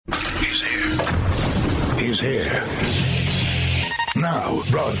here. Now,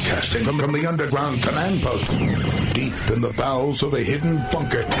 broadcasting from the underground command post, deep in the bowels of a hidden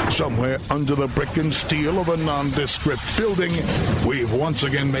bunker, somewhere under the brick and steel of a nondescript building, we've once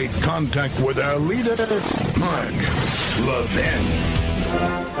again made contact with our leader, Mark Levin.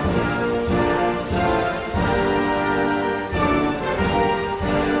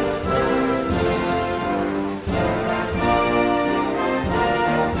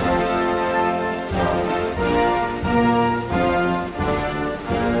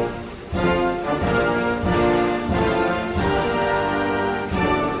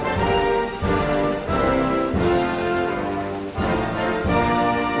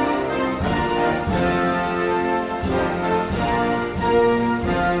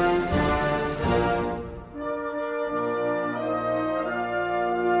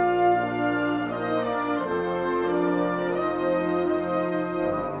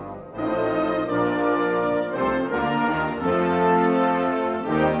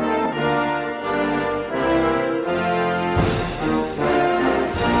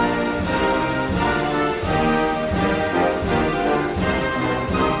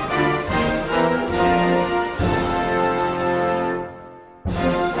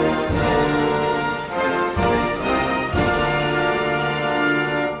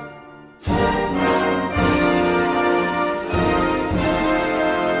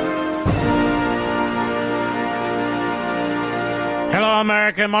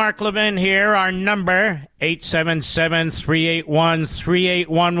 America, Mark Levin here. Our number,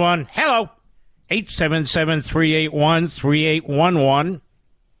 877-381-3811. Hello, 877-381-3811.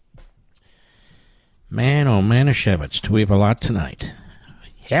 Man, oh, Manischewitz, do we have a lot tonight?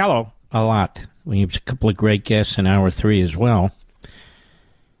 Hello, a lot. We have a couple of great guests in hour 3 as well,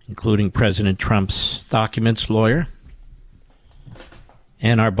 including President Trump's documents lawyer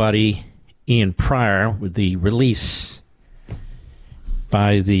and our buddy Ian Pryor with the release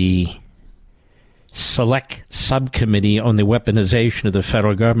by the Select Subcommittee on the Weaponization of the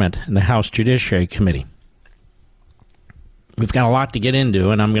Federal Government and the House Judiciary Committee. We've got a lot to get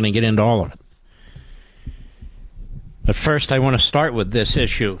into, and I'm going to get into all of it. But first, I want to start with this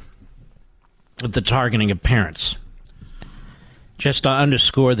issue with the targeting of parents. Just to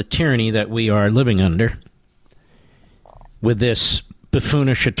underscore the tyranny that we are living under with this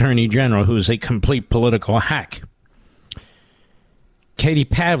buffoonish attorney general who is a complete political hack. Katie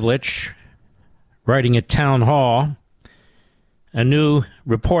Pavlich, writing at Town Hall, a new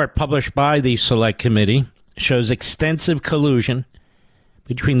report published by the Select Committee shows extensive collusion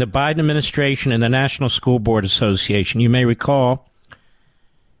between the Biden administration and the National School Board Association. You may recall,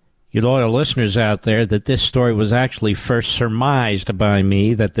 you loyal listeners out there, that this story was actually first surmised by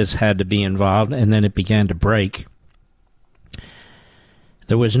me that this had to be involved, and then it began to break.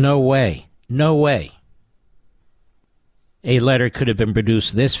 There was no way a letter could have been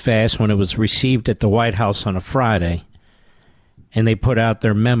produced this fast when it was received at the White House on a Friday, and they put out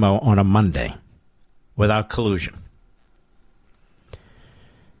their memo on a Monday without collusion.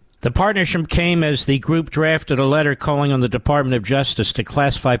 The partnership came as the group drafted a letter calling on the Department of Justice to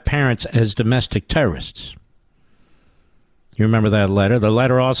classify parents as domestic terrorists. You remember that letter? The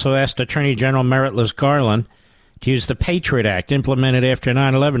letter also asked Attorney General Merrick Garland to use the Patriot Act implemented after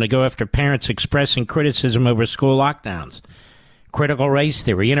 9/11 to go after parents expressing criticism over school lockdowns, critical race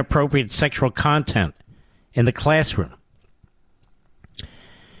theory, inappropriate sexual content in the classroom.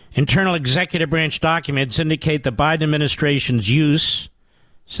 Internal executive branch documents indicate the Biden administration's use,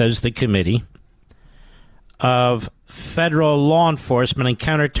 says the committee, of federal law enforcement and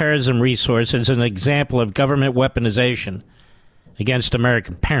counterterrorism resources as an example of government weaponization against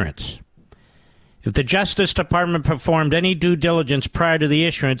American parents. If the Justice Department performed any due diligence prior to the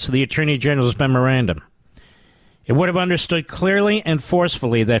issuance of the Attorney General's memorandum, it would have understood clearly and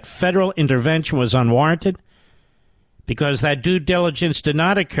forcefully that federal intervention was unwarranted because that due diligence did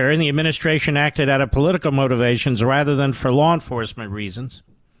not occur and the administration acted out of political motivations rather than for law enforcement reasons.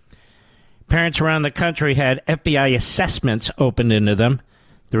 Parents around the country had FBI assessments opened into them,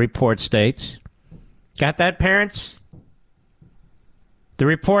 the report states. Got that, parents? The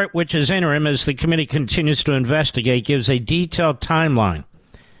report, which is interim as the committee continues to investigate, gives a detailed timeline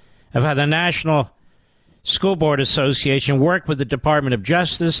of how the National School Board Association worked with the Department of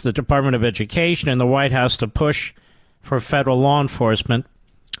Justice, the Department of Education, and the White House to push for federal law enforcement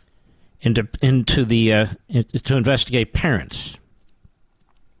to investigate parents.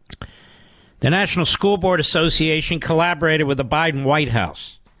 The National School Board Association collaborated with the Biden White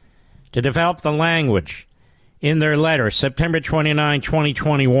House to develop the language in their letter, September 29,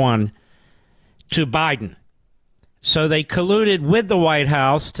 2021, to Biden. So they colluded with the White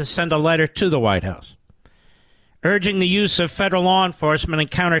House to send a letter to the White House. urging the use of federal law enforcement and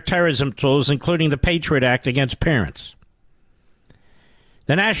counterterrorism tools, including the Patriot Act, against parents.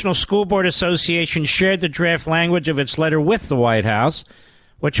 The National School Board Association shared the draft language of its letter with the White House,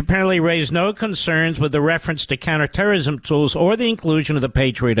 which apparently raised no concerns with the reference to counterterrorism tools or the inclusion of the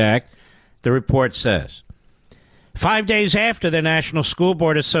Patriot Act, the report says. 5 days after the National School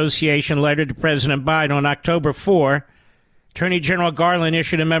Board Association letter to President Biden on October 4, Attorney General Garland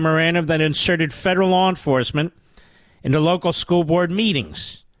issued a memorandum that inserted federal law enforcement into local school board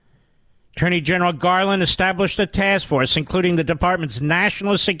meetings. Attorney General Garland established a task force, including the department's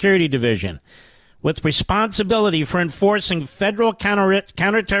National Security Division, with responsibility for enforcing federal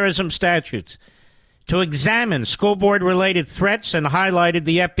counterterrorism statutes, to examine school board-related threats, and highlighted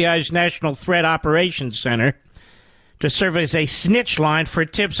the FBI's National Threat Operations Center to serve as a snitch line for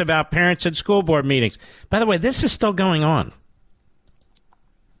tips about parents at school board meetings. By the way, this is still going on.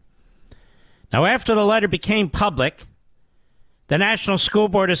 Now, after the letter became public, the National School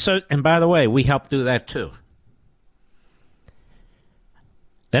Board Association, and by the way, we helped do that too.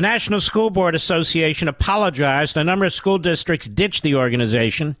 The National School Board Association apologized. A number of school districts ditched the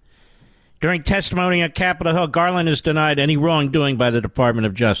organization. During testimony on Capitol Hill, Garland has denied any wrongdoing by the Department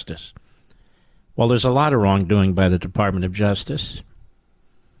of Justice. Well, there's a lot of wrongdoing by the Department of Justice.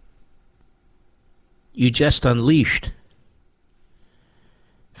 You just unleashed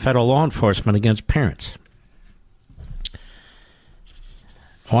federal law enforcement against parents.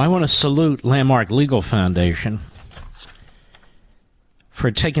 Well, I want to salute Landmark Legal Foundation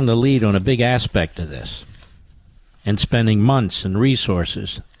for taking the lead on a big aspect of this and spending months and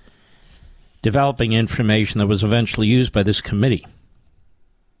resources developing information that was eventually used by this committee.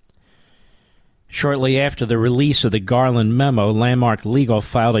 Shortly after the release of the Garland memo, Landmark Legal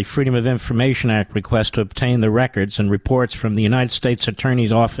filed a Freedom of Information Act request to obtain the records and reports from the United States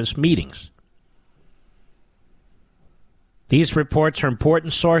Attorney's Office meetings. These reports are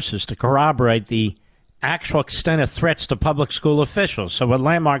important sources to corroborate the actual extent of threats to public school officials. So what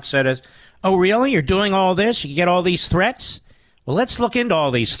Landmark said is, oh, really? You're doing all this? You get all these threats? Well, let's look into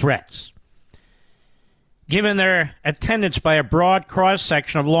all these threats. Given their attendance by a broad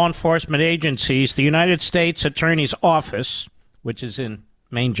cross-section of law enforcement agencies, the United States Attorney's Office, which is in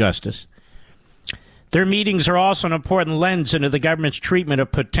Main Justice, their meetings are also an important lens into the government's treatment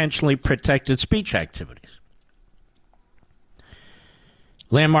of potentially protected speech activities.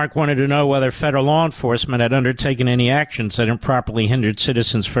 Landmark wanted to know whether federal law enforcement had undertaken any actions that improperly hindered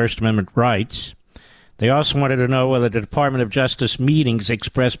citizens' First Amendment rights. They also wanted to know whether the Department of Justice meetings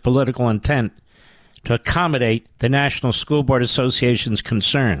expressed political intent to accommodate the National School Board Association's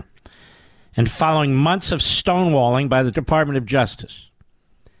concern. And following months of stonewalling by the Department of Justice,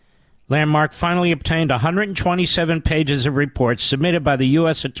 Landmark finally obtained 127 pages of reports submitted by the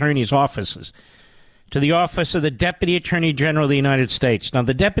U.S. Attorney's offices to the Office of the Deputy Attorney General of the United States. Now,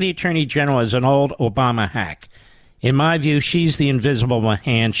 the Deputy Attorney General is an old Obama hack. In my view, she's the invisible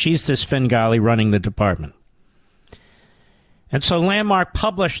hand. She's the Svengali running the department. And so Landmark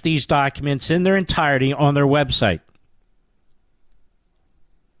published these documents in their entirety on their website.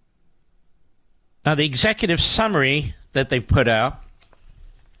 Now, the executive summary that they've put out,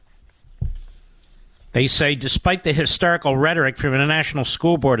 they say, despite the hysterical rhetoric from the National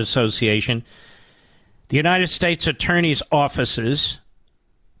School Board Association, the United States Attorney's offices,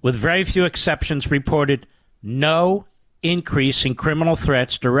 with very few exceptions, reported no increase in criminal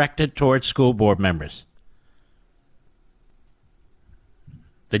threats directed towards school board members.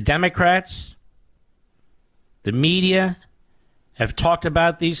 The Democrats, the media have talked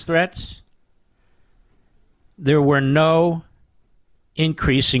about these threats. There were no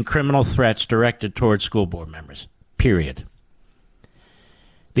increase in criminal threats directed towards school board members, period.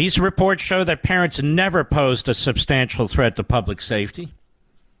 These reports show that parents never posed a substantial threat to public safety.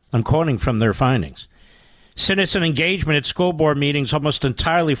 I'm quoting from their findings. Citizen engagement at school board meetings almost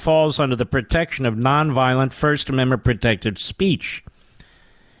entirely falls under the protection of nonviolent First Amendment protected speech.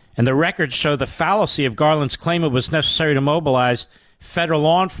 And the records show the fallacy of Garland's claim it was necessary to mobilize federal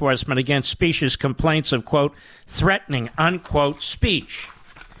law enforcement against specious complaints of, quote, threatening, unquote, speech.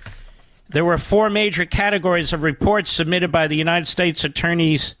 There were four major categories of reports submitted by the United States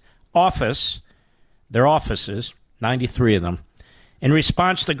Attorney's Office, their offices, 93 of them, in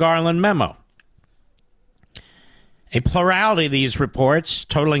response to the Garland memo. A plurality of these reports,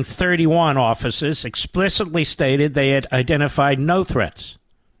 totaling 31 offices, explicitly stated they had identified no threats.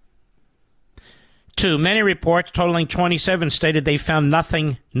 2, many reports, totaling 27, stated they found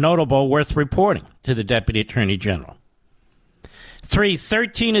nothing notable worth reporting to the Deputy Attorney General. 3,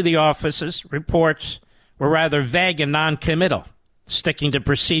 13 of the offices' reports were rather vague and non-committal, sticking to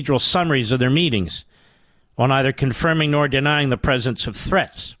procedural summaries of their meetings, while neither confirming nor denying the presence of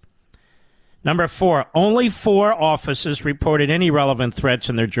threats. Number 4, only 4 offices reported any relevant threats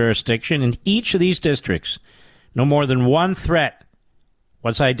in their jurisdiction. In each of these districts, no more than 1 threat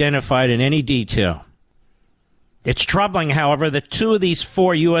was identified in any detail. It's troubling, however, that 2 of these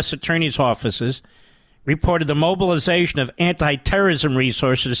 4 U.S. attorneys' offices reported the mobilization of anti-terrorism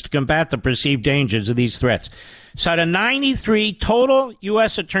resources to combat the perceived dangers of these threats. So out of 93 total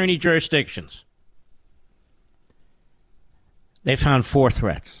U.S. attorney jurisdictions, they found 4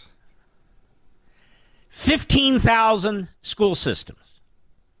 threats. 15,000 school systems.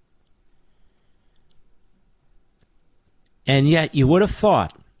 And yet you would have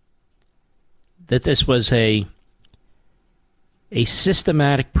thought that this was a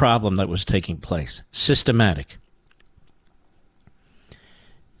systematic problem that was taking place. Systematic.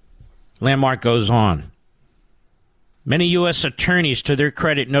 Landmark goes on. Many U.S. attorneys, to their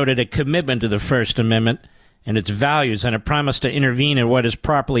credit, noted a commitment to the First Amendment and its values and a promise to intervene in what is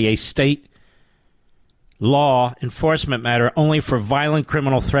properly a state law enforcement matter only for violent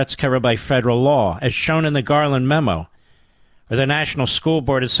criminal threats covered by federal law, as shown in the Garland memo, or the National School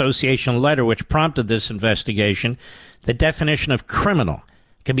Board Association letter which prompted this investigation. The definition of criminal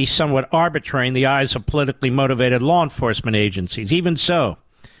can be somewhat arbitrary in the eyes of politically motivated law enforcement agencies. Even so,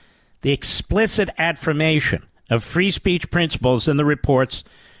 the explicit affirmation of free speech principles in the reports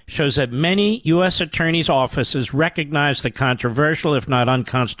shows that many U.S. attorneys' offices recognize the controversial, if not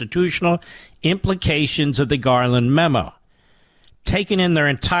unconstitutional, implications of the Garland memo. Taken in their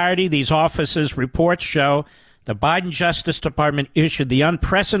entirety, these offices' reports show the Biden Justice Department issued the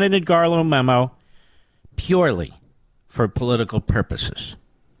unprecedented Garland memo purely for political purposes.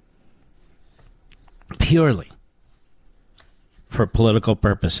 Purely for political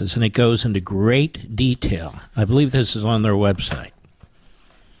purposes. And it goes into great detail. I believe this is on their website.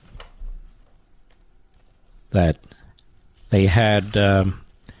 That they had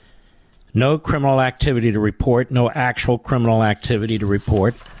no criminal activity to report, no actual criminal activity to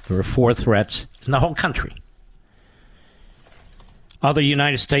report. There were 4 threats in the whole country. Other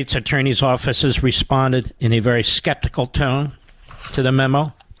United States attorneys' offices responded in a very skeptical tone to the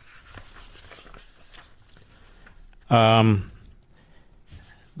memo.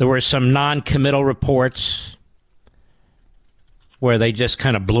 There were some non-committal reports where they just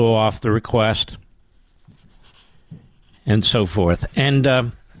kind of blew off the request and so forth.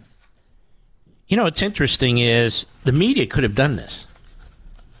 And, what's interesting is the media could have done this.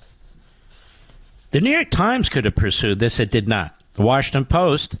 The New York Times could have pursued this. It did not. The Washington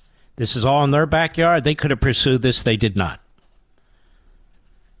Post, this is all in their backyard. They could have pursued this. They did not.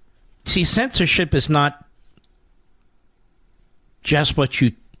 See, censorship is not just what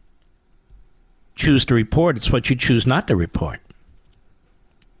you choose to report. It's what you choose not to report.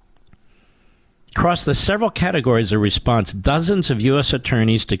 Across the several categories of response, dozens of U.S.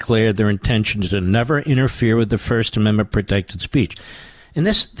 attorneys declared their intention to never interfere with the First Amendment protected speech. And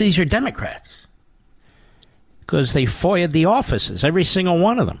these are Democrats, because they FOIA'd the offices, every single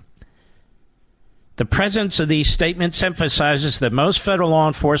one of them. The presence of these statements emphasizes that most federal law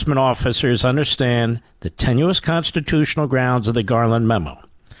enforcement officers understand the tenuous constitutional grounds of the Garland memo.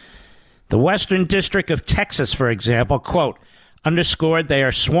 The Western District of Texas, for example, quote, underscored they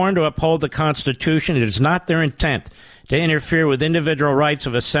are sworn to uphold the Constitution. It is not their intent to interfere with individual rights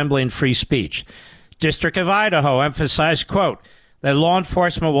of assembly and free speech. District of Idaho emphasized, quote, that law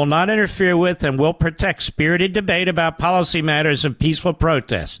enforcement will not interfere with and will protect spirited debate about policy matters and peaceful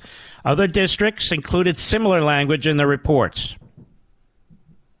protests. Other districts included similar language in their reports.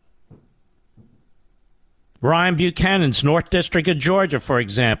 Ryan Buchanan's North District of Georgia, for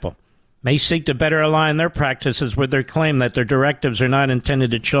example, may seek to better align their practices with their claim that their directives are not intended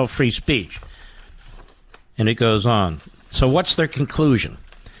to chill free speech. And it goes on. So what's their conclusion?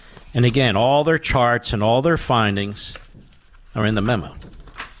 And again, all their charts and all their findings are in the memo.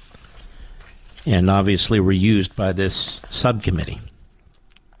 And obviously were used by this subcommittee.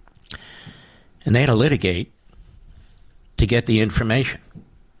 And they had to litigate to get the information.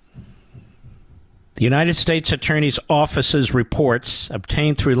 The United States Attorney's Office's reports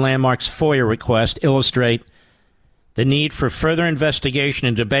obtained through Landmark's FOIA request illustrate the need for further investigation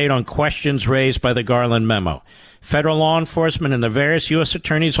and debate on questions raised by the Garland memo. Federal law enforcement and the various U.S.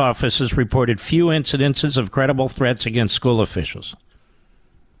 attorneys' offices reported few incidences of credible threats against school officials.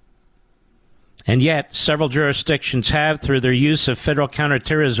 And yet, several jurisdictions have, through their use of federal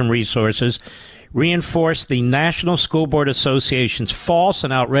counterterrorism resources, reinforced the National School Board Association's false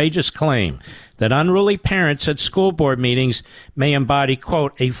and outrageous claim that unruly parents at school board meetings may embody,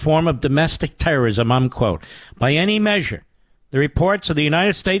 quote, a form of domestic terrorism, unquote. By any measure, The reports of the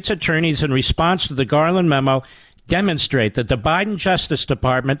United States attorneys in response to the Garland memo demonstrate that the Biden Justice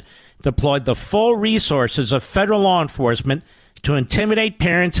Department deployed the full resources of federal law enforcement to intimidate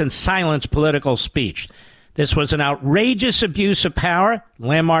parents and silence political speech. This was an outrageous abuse of power.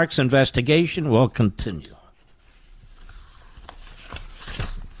 Landmark's investigation will continue.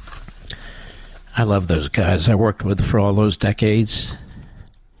 I love those guys I worked with for all those decades.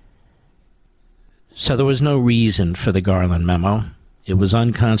 So there was no reason for the Garland memo. It was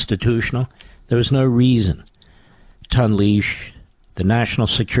unconstitutional. There was no reason to unleash the National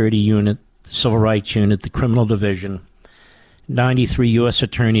Security Unit, the Civil Rights Unit, the Criminal Division, 93 U.S.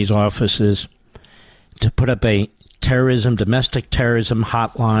 Attorney's offices, to put up a domestic terrorism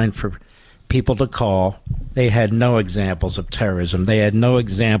hotline for people to call. They had no examples of terrorism. They had no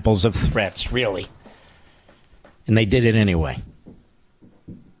examples of threats, really. And they did it anyway.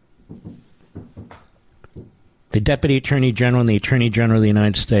 The Deputy Attorney General and the Attorney General of the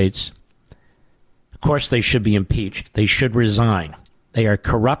United States, of course, they should be impeached. They should resign. They are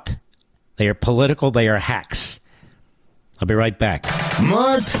corrupt. They are political. They are hacks. I'll be right back.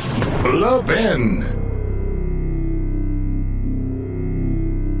 Mark Levin.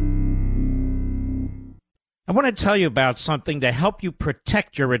 I want to tell you about something to help you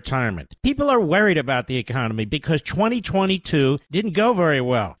protect your retirement. People are worried about the economy because 2022 didn't go very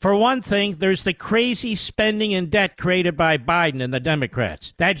well. For one thing, there's the crazy spending and debt created by Biden and the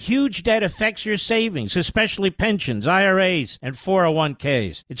Democrats. That huge debt affects your savings, especially pensions, IRAs, and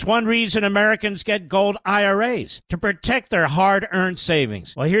 401ks. It's one reason Americans get gold IRAs, to protect their hard-earned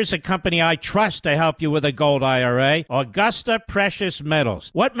savings. Well, here's a company I trust to help you with a gold IRA, Augusta Precious Metals.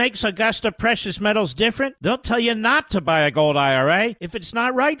 What makes Augusta Precious Metals different? They'll tell you not to buy a gold IRA if it's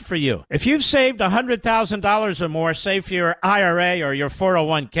not right for you. If you've saved $100,000 or more, say for your IRA or your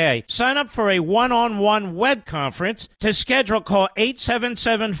 401k, sign up for a one-on-one web conference. To schedule, call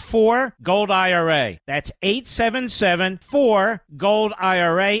 877-4-GOLD-IRA. That's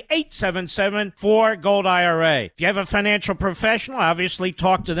 877-4-GOLD-IRA, 877-4-GOLD-IRA. If you have a financial professional, obviously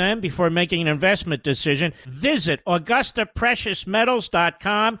talk to them before making an investment decision. Visit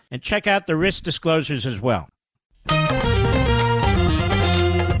AugustaPreciousMetals.com and check out the risk disclosures as well.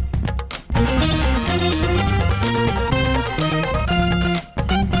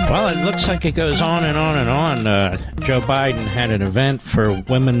 Well, it looks like it goes on and on and on. Joe Biden had an event for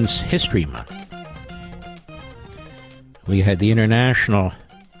Women's History Month. We had the International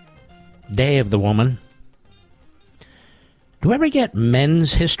Day of the Woman. Do we ever get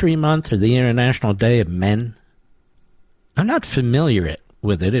Men's History Month or the International Day of Men? I'm not familiar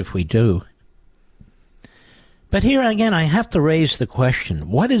with it if we do. But here again, I have to raise the question,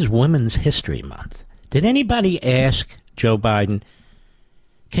 what is Women's History Month? Did anybody ask Joe Biden,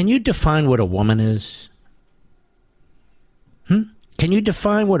 can you define what a woman is? Can you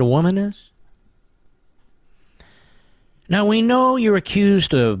define what a woman is? Now, we know you're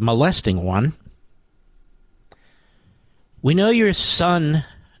accused of molesting one. We know your son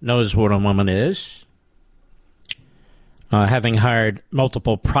knows what a woman is, having hired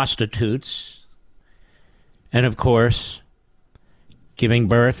multiple prostitutes, and, of course, giving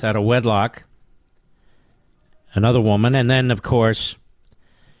birth out of wedlock, another woman, and then, of course,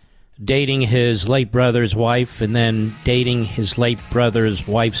 dating his late brother's wife and then dating his late brother's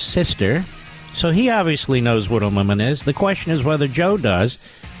wife's sister. So he obviously knows what a woman is. The question is whether Joe does,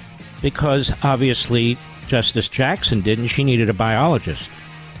 because obviously Justice Jackson didn't. She needed a biologist.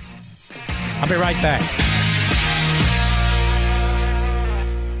 I'll be right back.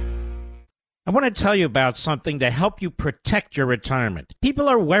 I want to tell you about something to help you protect your retirement. People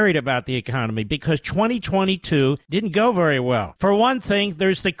are worried about the economy because 2022 didn't go very well. For one thing,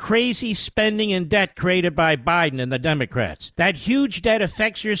 there's the crazy spending and debt created by Biden and the Democrats. That huge debt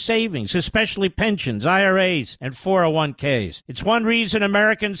affects your savings, especially pensions, IRAs, and 401ks. It's one reason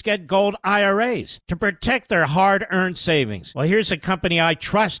Americans get gold IRAs, to protect their hard-earned savings. Well, here's a company I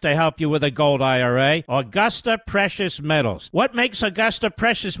trust to help you with a gold IRA, Augusta Precious Metals. What makes Augusta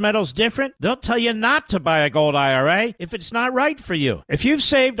Precious Metals different? They'll tell you not to buy a gold IRA if it's not right for you. If you've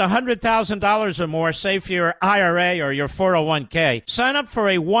saved $100,000 or more, say for your IRA or your 401k, sign up for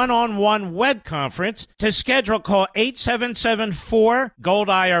a one-on-one web conference. To schedule, call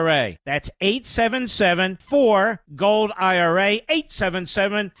 877-4-GOLD-IRA. That's 877-4-GOLD-IRA,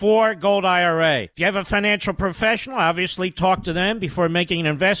 877-4-GOLD-IRA. If you have a financial professional, obviously talk to them before making an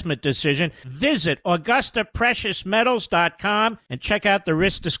investment decision. Visit AugustaPreciousMetals.com and check out the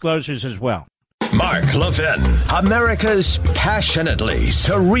risk disclosures as well. Mark Levin, America's passionately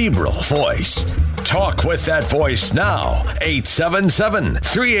cerebral voice. Talk with that voice now.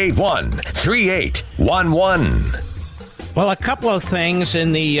 877-381-3811. Well, a couple of things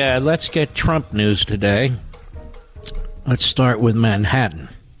in the Let's Get Trump news today. Let's start with Manhattan.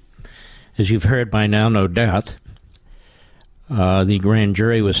 As you've heard by now, no doubt, the grand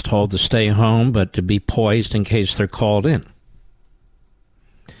jury was told to stay home, but to be poised in case they're called in.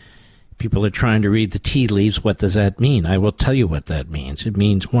 People are trying to read the tea leaves. What does that mean? I will tell you what that means. It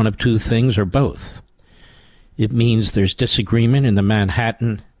means one of two things or both. It means there's disagreement in the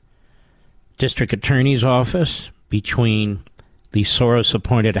Manhattan District Attorney's Office between the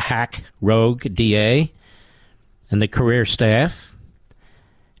Soros-appointed hack rogue DA and the career staff,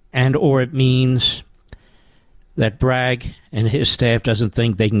 and or it means that Bragg and his staff doesn't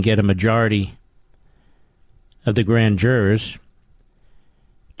think they can get a majority of the grand jurors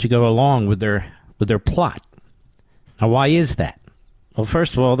to go along with their plot. Now, why is that? Well,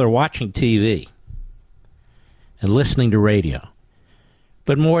 first of all, they're watching TV and listening to radio.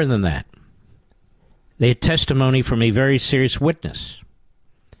 But more than that, they had testimony from a very serious witness,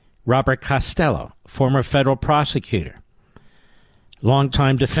 Robert Costello, former federal prosecutor,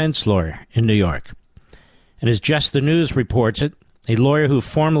 longtime defense lawyer in New York. And as Just the News reports it, a lawyer who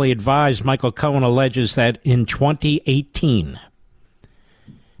formerly advised Michael Cohen alleges that in 2018,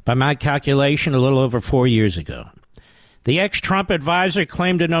 by my calculation, a little over 4 years ago, the ex-Trump advisor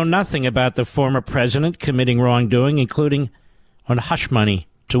claimed to know nothing about the former president committing wrongdoing, including on hush money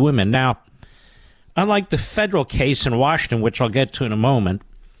to women. Now, unlike the federal case in Washington, which I'll get to in a moment,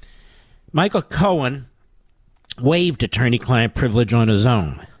 Michael Cohen waived attorney-client privilege on his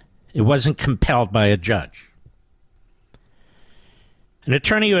own. It wasn't compelled by a judge. An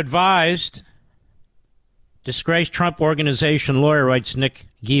attorney who advised disgraced Trump Organization lawyer, writes Nick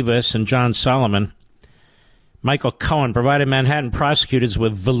Givas and John Solomon, Michael Cohen provided Manhattan prosecutors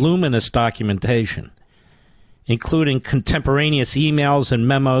with voluminous documentation, including contemporaneous emails and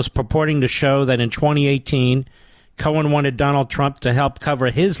memos purporting to show that in 2018, Cohen wanted Donald Trump to help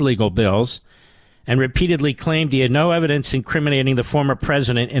cover his legal bills and repeatedly claimed he had no evidence incriminating the former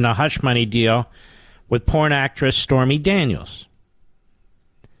president in a hush money deal with porn actress Stormy Daniels.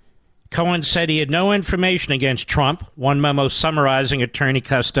 Cohen said he had no information against Trump. One memo summarizing Attorney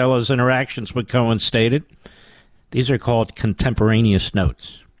Costello's interactions with Cohen stated, these are called contemporaneous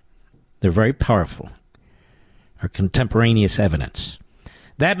notes. They're very powerful. Or contemporaneous evidence.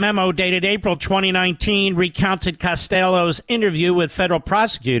 That memo, dated April 2019, recounted Costello's interview with federal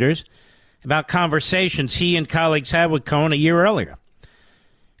prosecutors about conversations he and colleagues had with Cohen a year earlier.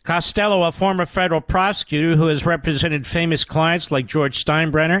 Costello, a former federal prosecutor who has represented famous clients like George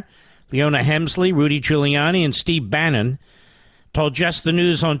Steinbrenner, Leona Hemsley, Rudy Giuliani, and Steve Bannon, told Just the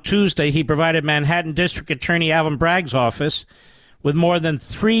News on Tuesday he provided Manhattan District Attorney Alvin Bragg's office with more than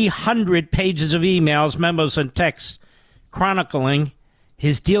 300 pages of emails, memos, and texts chronicling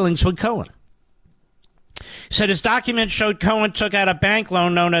his dealings with Cohen. He said his documents showed Cohen took out a bank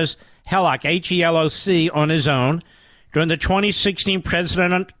loan known as HELOC, H-E-L-O-C, on his own during the 2016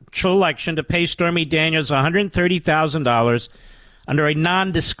 presidential election to pay Stormy Daniels $130,000 under a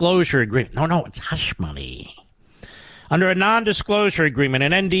non-disclosure agreement. No, it's hush money. Under a non-disclosure agreement,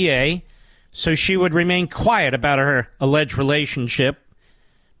 an NDA, so she would remain quiet about her alleged relationship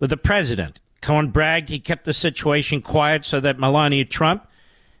with the president. Cohen bragged he kept the situation quiet so that Melania Trump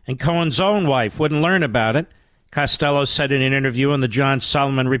and Cohen's own wife wouldn't learn about it, Costello said in an interview on the John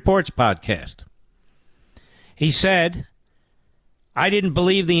Solomon Reports podcast. He said, I didn't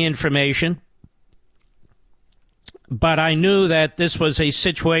believe the information, but I knew that this was a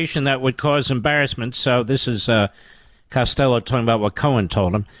situation that would cause embarrassment. So this is Costello talking about what Cohen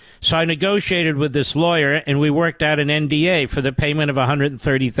told him. So I negotiated with this lawyer, and we worked out an NDA for the payment of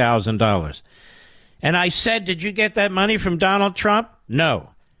 $130,000. And I said, did you get that money from Donald Trump? No.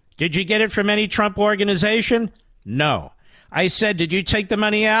 Did you get it from any Trump organization? No. I said, did you take the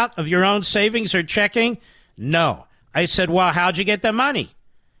money out of your own savings or checking? No. I said, well, how'd you get the money?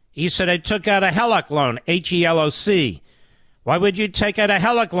 He said, I took out a HELOC loan, H-E-L-O-C. Why would you take out a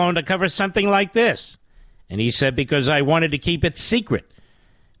HELOC loan to cover something like this? And he said, because I wanted to keep it secret.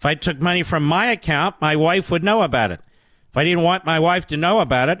 If I took money from my account, my wife would know about it. If I didn't want my wife to know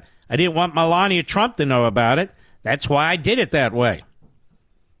about it, I didn't want Melania Trump to know about it. That's why I did it that way.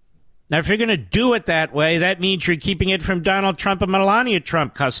 Now, if you're going to do it that way, that means you're keeping it from Donald Trump and Melania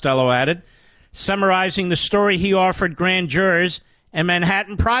Trump, Costello added, summarizing the story he offered grand jurors and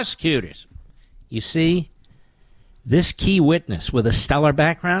Manhattan prosecutors. You see, this key witness with a stellar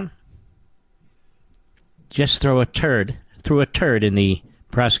background just threw a turd in the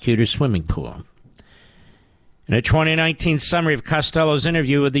prosecutor's swimming pool. In a 2019 summary of Costello's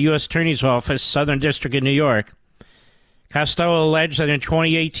interview with the U.S. Attorney's Office, Southern District of New York, Costello alleged that in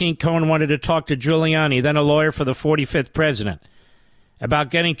 2018, Cohen wanted to talk to Giuliani, then a lawyer for the 45th president, about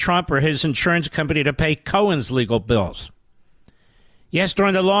getting Trump or his insurance company to pay Cohen's legal bills. Yes,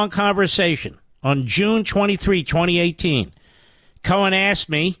 during the long conversation on June 23, 2018, Cohen asked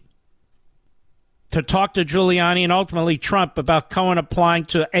me to talk to Giuliani and ultimately Trump about Cohen applying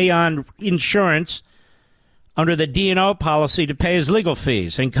to Aon Insurance under the D&O policy to pay his legal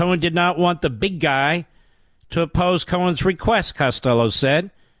fees. And Cohen did not want the big guy to oppose Cohen's request, Costello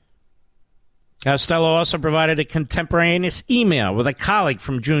said. Costello also provided a contemporaneous email with a colleague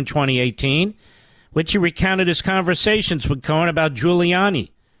from June 2018, which he recounted his conversations with Cohen about Giuliani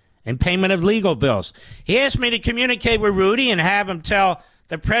and payment of legal bills. He asked me to communicate with Rudy and have him tell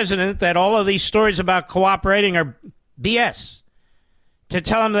the president that all of these stories about cooperating are BS. To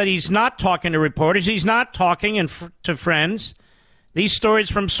tell him that he's not talking to reporters, he's not talking to friends. These stories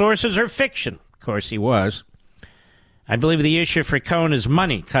from sources are fiction. Of course he was. I believe the issue for Cohen is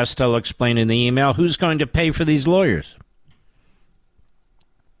money, Costello explained in the email. Who's going to pay for these lawyers?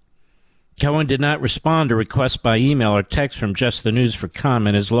 Cohen did not respond to requests by email or text from Just the News for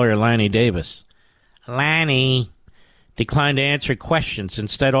comment. His lawyer, Lanny Davis, declined to answer questions,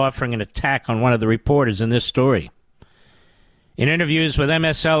 instead offering an attack on one of the reporters in this story. In interviews with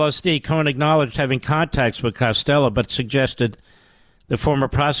MSLSD, Cohen acknowledged having contacts with Costello, but suggested the former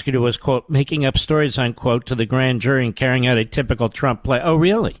prosecutor was, quote, making up stories, unquote, to the grand jury and carrying out a typical Trump play. Oh,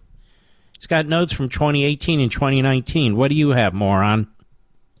 really? He's got notes from 2018 and 2019. What do you have, moron?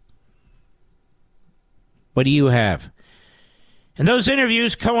 What do you have? In those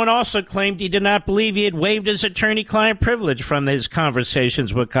interviews, Cohen also claimed he did not believe he had waived his attorney-client privilege from his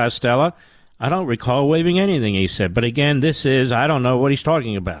conversations with Costello. I don't recall waiving anything, he said. But again, I don't know what he's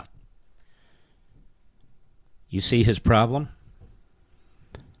talking about. You see his problem?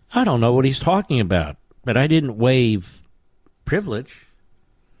 I don't know what he's talking about, but I didn't waive privilege.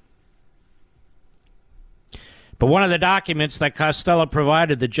 But one of the documents that Costello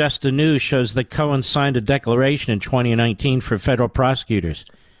provided the Just the News shows that Cohen signed a declaration in 2019 for federal prosecutors,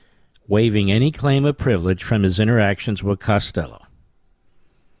 waiving any claim of privilege from his interactions with Costello.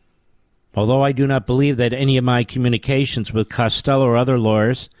 Although I do not believe that any of my communications with Costello or other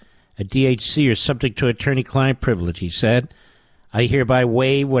lawyers at DHC are subject to attorney-client privilege, he said, I hereby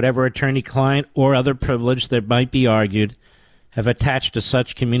waive whatever attorney-client or other privilege that might be argued have attached to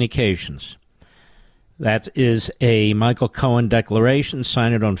such communications. That is a Michael Cohen declaration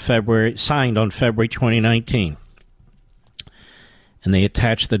signed on February 2019. And they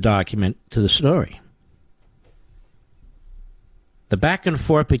attached the document to the story. The back and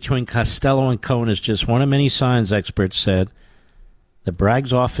forth between Costello and Cohen is just one of many signs, experts said, that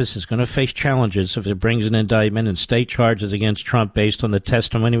Bragg's office is going to face challenges if it brings an indictment and state charges against Trump based on the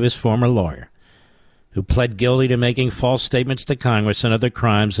testimony of his former lawyer, who pled guilty to making false statements to Congress and other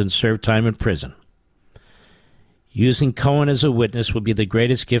crimes and served time in prison. Using Cohen as a witness would be the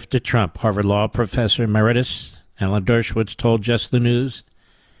greatest gift to Trump, Harvard Law professor emeritus Alan Dershowitz told Just the News.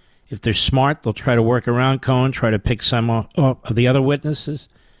 If they're smart, they'll try to work around Cohen, try to pick some of the other witnesses,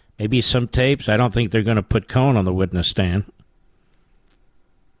 maybe some tapes. I don't think they're going to put Cohen on the witness stand.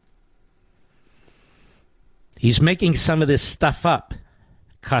 He's making some of this stuff up,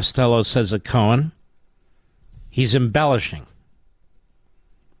 Costello says of Cohen. He's embellishing.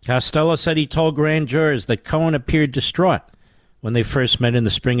 Costello said he told grand jurors that Cohen appeared distraught when they first met in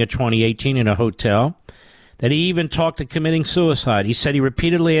the spring of 2018 in a hotel, that he even talked to committing suicide. He said he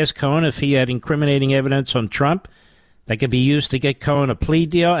repeatedly asked Cohen if he had incriminating evidence on Trump that could be used to get Cohen a plea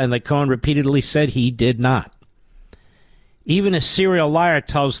deal, and that Cohen repeatedly said he did not. Even a serial liar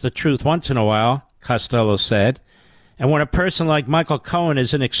tells the truth once in a while, Costello said, and when a person like Michael Cohen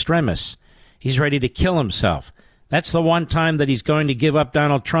is an extremist, he's ready to kill himself. That's the one time that he's going to give up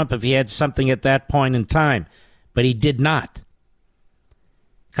Donald Trump if he had something at that point in time, but he did not.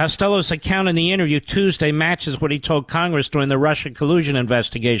 Costello's account in the interview Tuesday matches what he told Congress during the Russia collusion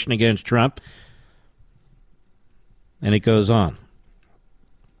investigation against Trump, and it goes on.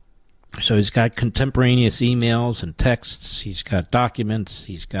 So he's got contemporaneous emails and texts, he's got documents,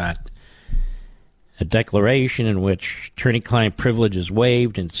 he's got a declaration in which attorney-client privilege is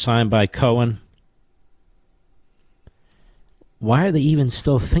waived and signed by Cohen. Why are they even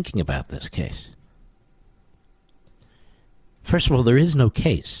still thinking about this case? First of all, there is no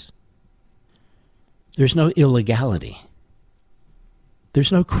case. There's no illegality.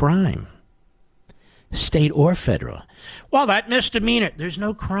 There's no crime, state or federal. Well, that misdemeanor, there's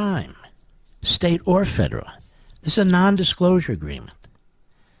no crime, state or federal. This is a non-disclosure agreement.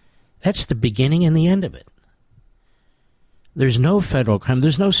 That's the beginning and the end of it. There's no federal crime.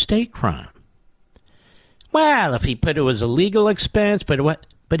 There's no state crime. Well, if he put it was a legal expense, but what?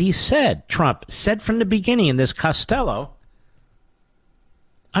 But he said, Trump said from the beginning, and this Costello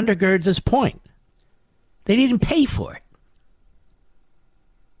undergirds his point. They didn't pay for it.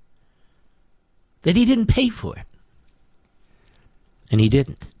 That he didn't pay for it. And he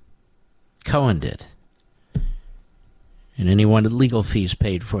didn't. Cohen did. And then he wanted legal fees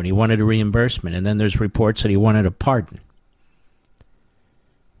paid for, and he wanted a reimbursement. And then there's reports that he wanted a pardon.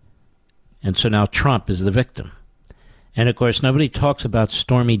 And so now Trump is the victim. And, of course, nobody talks about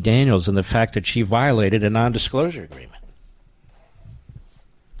Stormy Daniels and the fact that she violated a non-disclosure agreement.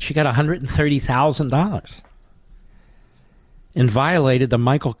 She got $130,000 and violated the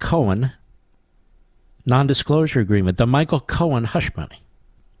Michael Cohen non-disclosure agreement, the Michael Cohen hush money.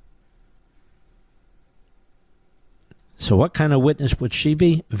 So what kind of witness would she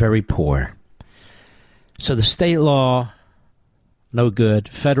be? Very poor. So the state law, no good.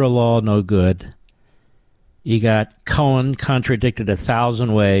 Federal law, no good. You got Cohen contradicted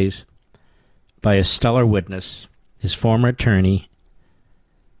 1,000 ways by a stellar witness, his former attorney,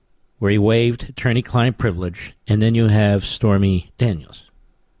 where he waived attorney-client privilege, and then you have Stormy Daniels.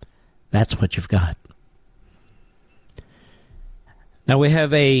 That's what you've got. Now we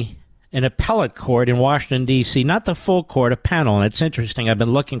have an appellate court in Washington, D.C., not the full court, a panel, and it's interesting. I've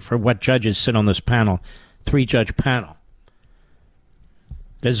been looking for what judges sit on this panel, 3-judge panel.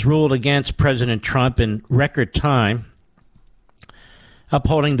 It has ruled against President Trump in record time,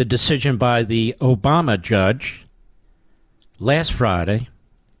 upholding the decision by the Obama judge last Friday,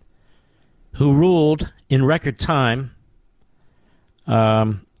 who ruled in record time,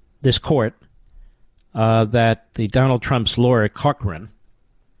 this court, that the Donald Trump's lawyer, Cochran,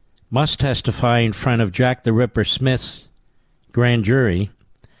 must testify in front of Jack the Ripper Smith's grand jury,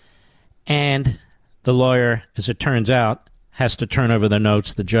 and the lawyer, as it turns out, has to turn over the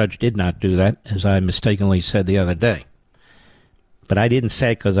notes. The judge did not do that, as I mistakenly said the other day. But I didn't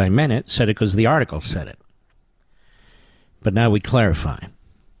say it because I meant it, said it because the article said it. But now we clarify.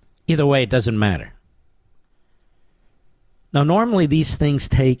 Either way, it doesn't matter. Now, normally these things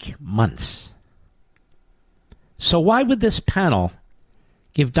take months. So why would this panel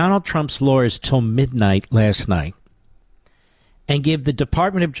give Donald Trump's lawyers till midnight last night and give the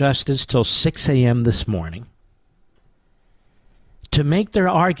Department of Justice till 6 a.m. this morning to make their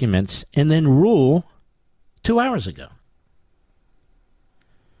arguments and then rule 2 hours ago?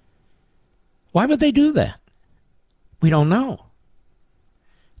 Why would they do that? We don't know.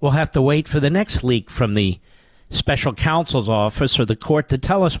 We'll have to wait for the next leak from the special counsel's office or the court to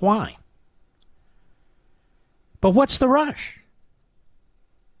tell us why. But what's the rush?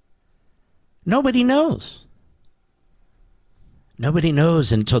 Nobody knows. Nobody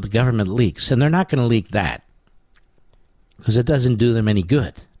knows until the government leaks, and they're not going to leak that because it doesn't do them any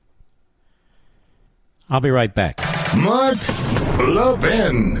good. I'll be right back. Mark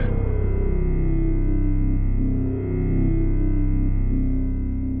Levin.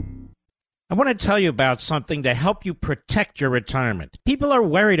 I want to tell you about something to help you protect your retirement. People are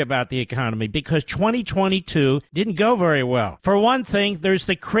worried about the economy because 2022 didn't go very well. For one thing, there's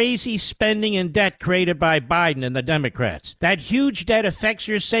the crazy spending and debt created by Biden and the Democrats. That huge debt affects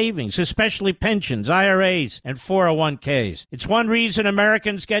your savings, especially pensions, IRAs, and 401ks. It's one reason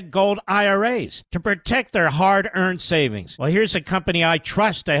Americans get gold IRAs, to protect their hard-earned savings. Well, here's a company I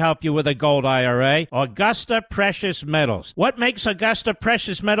trust to help you with a gold IRA, Augusta Precious Metals. What makes Augusta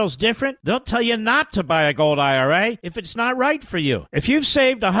Precious Metals different? They'll tell you not to buy a gold IRA if it's not right for you. If you've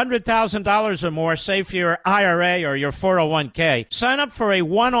saved $100,000 or more, say for your IRA or your 401k, sign up for a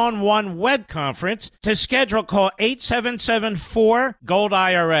one-on-one web conference. To schedule, call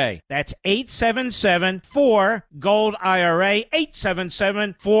 877-4-GOLD-IRA. That's 877-4-GOLD-IRA,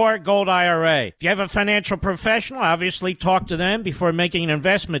 877-4-GOLD-IRA. If you have a financial professional, obviously talk to them before making an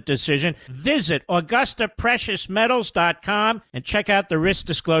investment decision. Visit AugustaPreciousMetals.com and check out the risk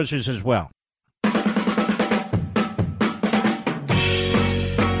disclosures as well.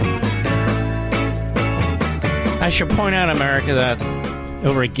 I should point out, America, that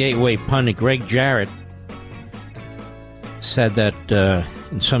over at Gateway pundit Greg Jarrett said that,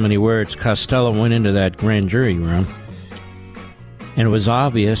 in so many words, Costello went into that grand jury room, and it was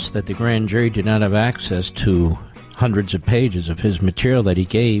obvious that the grand jury did not have access to hundreds of pages of his material that he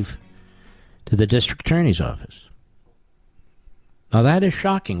gave to the district attorney's office. Now, that is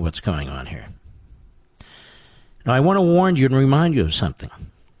shocking, what's going on here. Now, I want to warn you and remind you of something.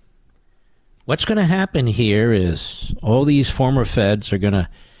 What's going to happen here is all these former feds are going to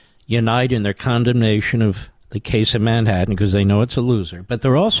unite in their condemnation of the case of Manhattan because they know it's a loser. But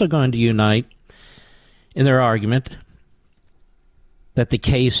they're also going to unite in their argument that the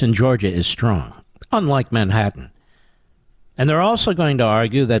case in Georgia is strong. unlike Manhattan. And they're also going to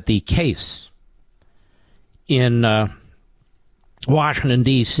argue that the case in Washington,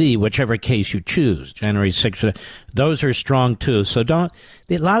 D.C., whichever case you choose, January 6th, those are strong too. So don't.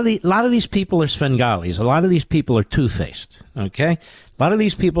 A lot of these people are Svengalis. A lot of these people are two-faced. Okay, a lot of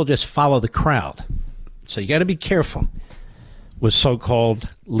these people just follow the crowd. So you got to be careful with so-called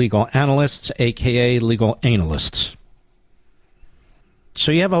legal analysts, aka legal analysts.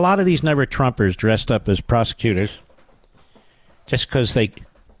 So you have a lot of these never-Trumpers dressed up as prosecutors, just because they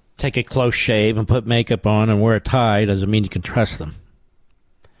take a close shave and put makeup on and wear a tie doesn't mean you can trust them.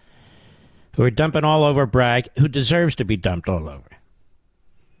 Who are dumping all over Bragg, who deserves to be dumped all over.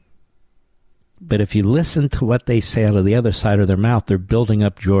 But if you listen to what they say out of the other side of their mouth, they're building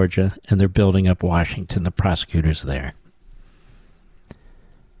up Georgia and they're building up Washington, the prosecutors there,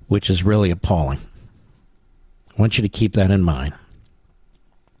 which is really appalling. I want you to keep that in mind.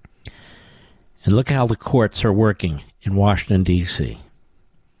 And look how the courts are working in Washington, D.C.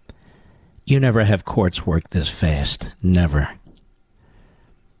 You never have courts work this fast. Never.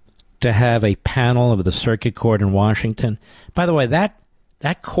 To have a panel of the circuit court in Washington. By the way, that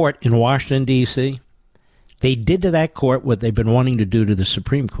court in Washington, D.C., they did to that court what they've been wanting to do to the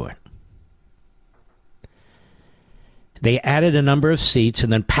Supreme Court. They added a number of seats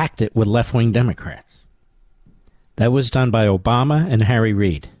and then packed it with left-wing Democrats. That was done by Obama and Harry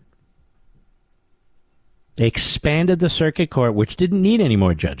Reid. They expanded the circuit court, which didn't need any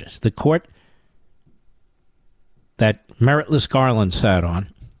more judges. The court that meritless Garland sat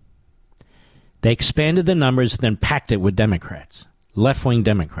on, they expanded the numbers, then packed it with Democrats, left-wing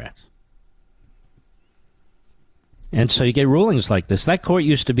Democrats. And so you get rulings like this. That court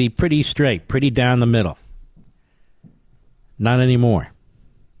used to be pretty straight, pretty down the middle. Not anymore.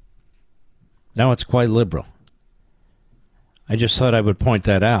 Now it's quite liberal. I just thought I would point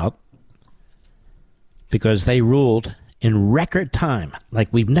that out, because they ruled in record time, like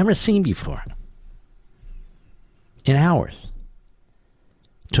we've never seen before, in hours,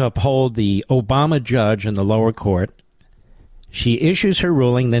 to uphold the Obama judge in the lower court. She issues her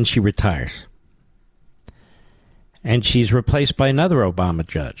ruling, then she retires. And she's replaced by another Obama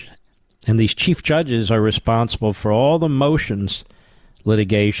judge. And these chief judges are responsible for all the motions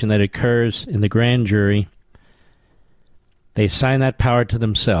litigation that occurs in the grand jury. They assign that power to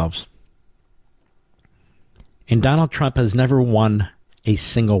themselves. And Donald Trump has never won a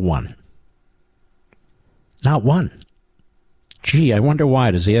single one. Not one. Gee, I wonder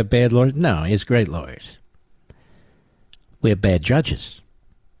why. Does he have bad lawyers? No, he has great lawyers. We have bad judges.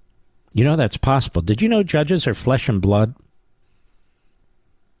 You know that's possible. Did you know judges are flesh and blood?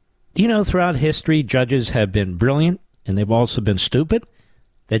 Do you know throughout history judges have been brilliant and they've also been stupid?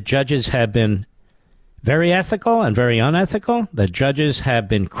 That judges have been very ethical and very unethical? That judges have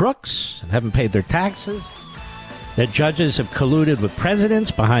been crooks and haven't paid their taxes? That judges have colluded with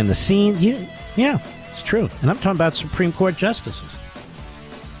presidents behind the scenes? Yeah, it's true. And I'm talking about Supreme Court justices.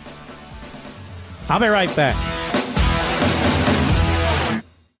 I'll be right back.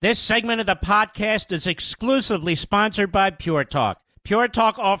 This segment of the podcast is exclusively sponsored by Pure Talk. Pure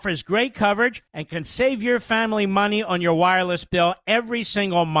Talk offers great coverage and can save your family money on your wireless bill every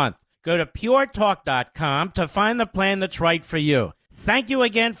single month. Go to puretalk.com to find the plan that's right for you. Thank you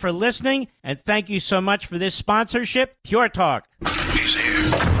again for listening, and thank you so much for this sponsorship, Pure Talk. He's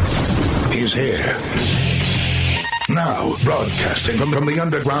here. He's here. Now, broadcasting from the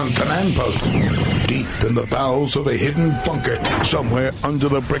underground command post, deep in the bowels of a hidden bunker, somewhere under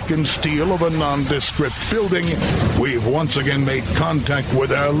the brick and steel of a nondescript building, we've once again made contact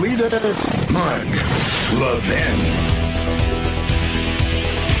with our leader, Mark Levin.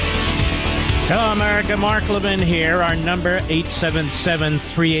 Hello, America. Mark Levin here. Our number,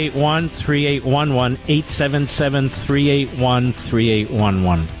 877-381-3811,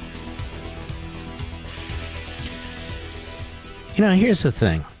 877-381-3811. You know, here's the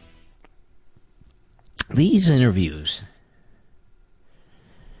thing. These interviews,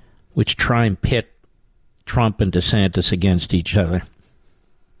 which try and pit Trump and DeSantis against each other,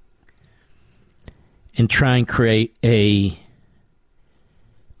 and try and create a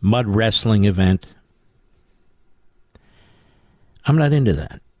mud wrestling event, I'm not into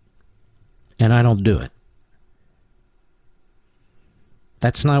that. And I don't do it.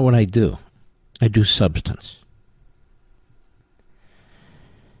 That's not what I do. I do substance.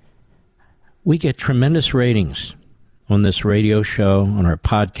 We get tremendous ratings on this radio show, on our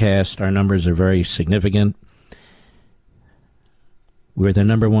podcast. Our numbers are very significant. We're the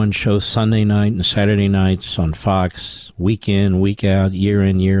number one show Sunday night and Saturday nights on Fox, week in, week out, year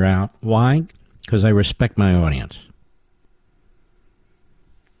in, year out. Why? Because I respect my audience.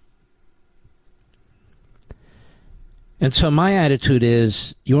 And so my attitude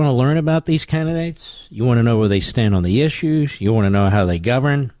is, you want to learn about these candidates? You want to know where they stand on the issues? You want to know how they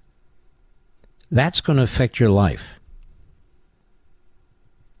govern? That's going to affect your life.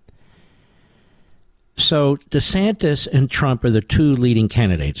 So DeSantis and Trump are the two leading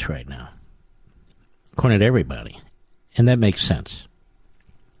candidates right now, according to everybody. And that makes sense.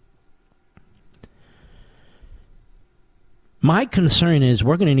 My concern is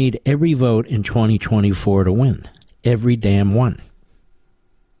we're going to need every vote in 2024 to win. Every damn one.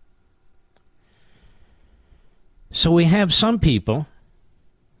 So we have some people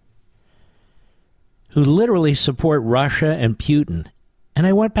who literally support Russia and Putin. And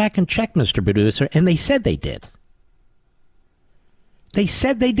I went back and checked, Mr. Producer, and they said they did. They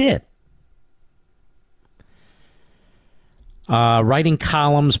said they did. Writing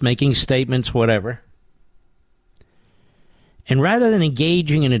columns, making statements, whatever. And rather than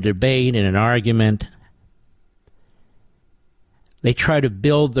engaging in a debate and an argument, they try to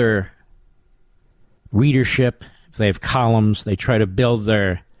build their readership. If they have columns, they try to build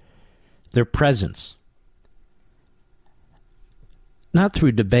their presence. Not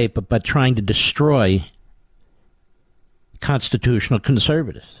through debate, but trying to destroy constitutional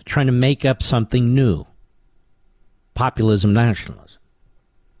conservatives, trying to make up something new. Populism, nationalism.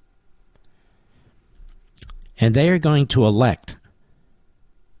 And they are going to elect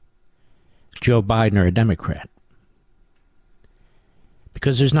Joe Biden or a Democrat.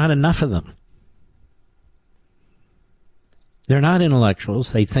 Because there's not enough of them. They're not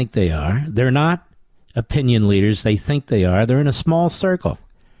intellectuals. They think they are. They're not opinion leaders. They think they are. They're in a small circle.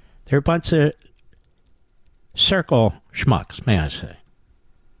 They're a bunch of circle schmucks, may I say.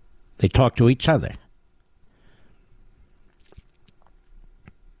 They talk to each other.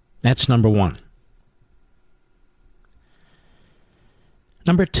 That's number one.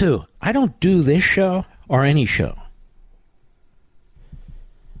 Number two, I don't do this show or any show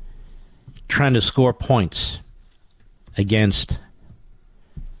trying to score points against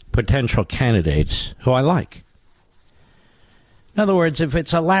potential candidates who I like. In other words, if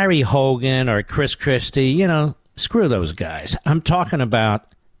it's a Larry Hogan or Chris Christie, screw those guys. I'm talking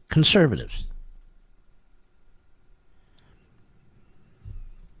about conservatives.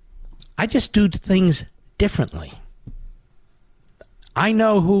 I just do things differently. I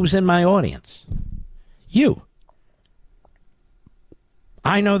know who's in my audience. You.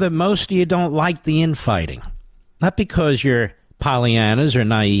 I know that most of you don't like the infighting. Not because you're Pollyannas or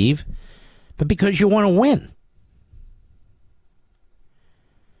naive, but because you want to win.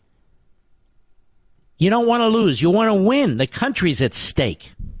 You don't want to lose. You want to win. The country's at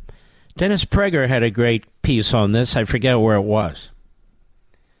stake. Dennis Prager had a great piece on this. I forget where it was.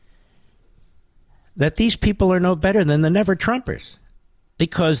 That these people are no better than the never-Trumpers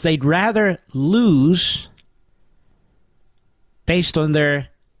because they'd rather lose based on their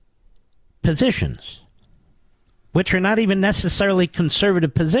positions, which are not even necessarily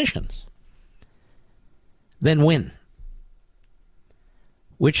conservative positions, than win,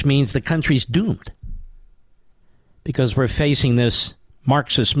 which means the country's doomed because we're facing this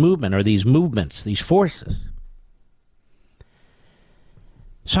Marxist movement or these movements, these forces.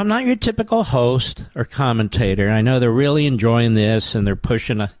 So I'm not your typical host or commentator. I know they're really enjoying this and they're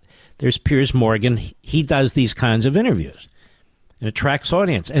pushing. There's Piers Morgan. He does these kinds of interviews. It attracts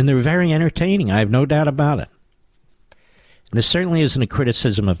audience, and they're very entertaining. I have no doubt about it. And this certainly isn't a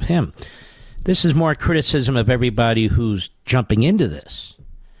criticism of him. This is more a criticism of everybody who's jumping into this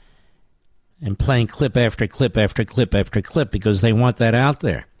and playing clip after clip after clip after clip because they want that out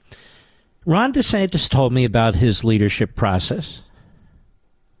there. Ron DeSantis told me about his leadership process.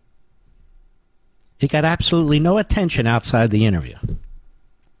 He got absolutely no attention outside the interview.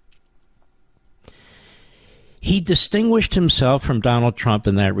 He distinguished himself from Donald Trump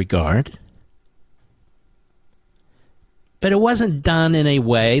in that regard. But it wasn't done in a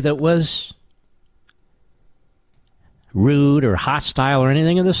way that was rude or hostile or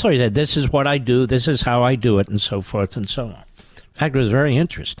anything of the sort. He said, this is what I do, this is how I do it, and so forth and so on. In fact, it was very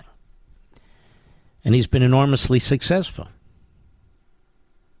interesting. And he's been enormously successful.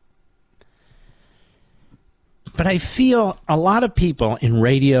 But I feel a lot of people in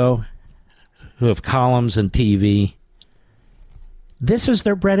radio who have columns and TV, this is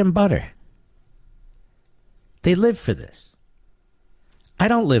their bread and butter. They live for this. I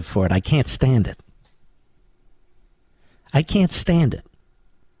don't live for it. I can't stand it. I can't stand it.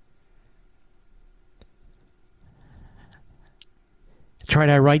 That's right,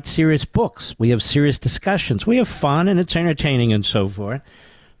 I write serious books. We have serious discussions. We have fun and it's entertaining and so forth.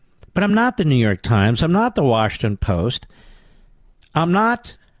 But I'm not the New York Times. I'm not the Washington Post. I'm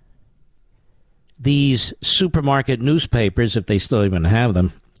not these supermarket newspapers, if they still even have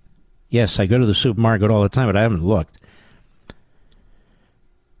them. Yes, I go to the supermarket all the time, but I haven't looked.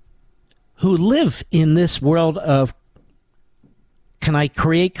 Who live in this world of, can I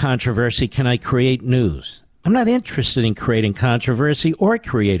create controversy? Can I create news? I'm not interested in creating controversy or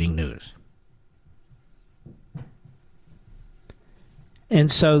creating news.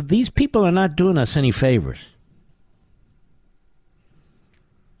 And so these people are not doing us any favors.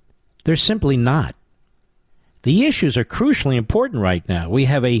 They're simply not. The issues are crucially important right now. We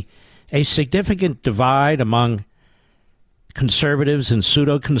have a significant divide among conservatives and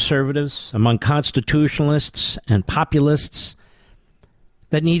pseudo-conservatives, among constitutionalists and populists,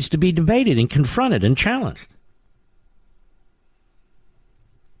 that needs to be debated and confronted and challenged.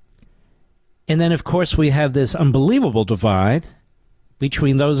 And then, of course, we have this unbelievable divide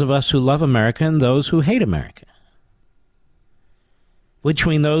between those of us who love America and those who hate America.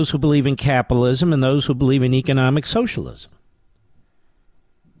 Between those who believe in capitalism and those who believe in economic socialism.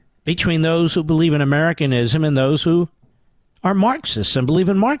 Between those who believe in Americanism and those who are Marxists and believe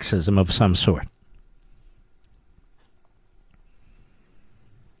in Marxism of some sort.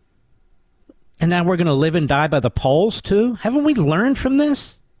 And now we're going to live and die by the polls, too? Haven't we learned from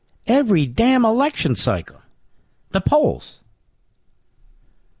this? Every damn election cycle. The polls.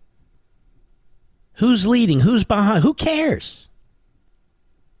 Who's leading? Who's behind? Who cares?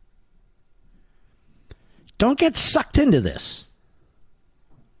 Don't get sucked into this.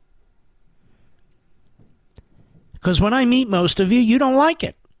 Because when I meet most of you, you don't like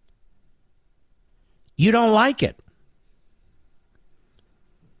it. You don't like it.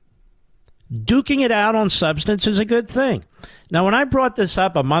 Duking it out on substance is a good thing. Now, when I brought this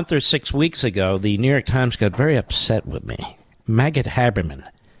up a month or 6 weeks ago, the New York Times got very upset with me. Maggot Haberman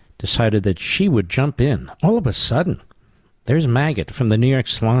decided that she would jump in. All of a sudden, there's Maggot from the New York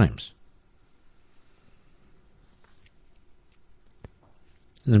Slimes.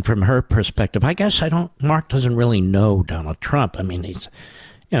 And from her perspective, I guess Mark doesn't really know Donald Trump. I mean,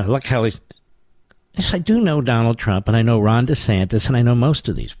 look how he's, yes, I do know Donald Trump, and I know Ron DeSantis, and I know most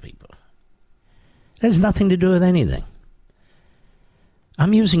of these people. It has nothing to do with anything.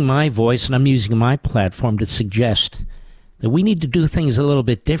 I'm using my voice and I'm using my platform to suggest that we need to do things a little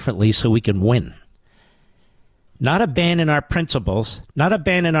bit differently so we can win. Not abandon our principles, not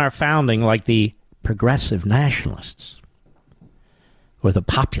abandon our founding like the progressive nationalists or the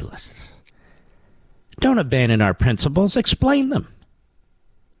populists. Don't abandon our principles. Explain them.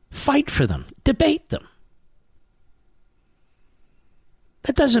 Fight for them. Debate them.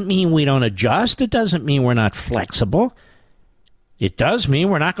 That doesn't mean we don't adjust. It doesn't mean we're not flexible. It does mean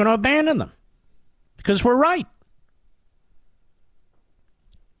we're not going to abandon them because we're right.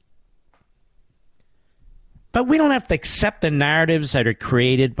 But we don't have to accept the narratives that are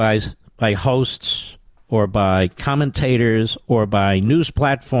created by hosts or by commentators or by news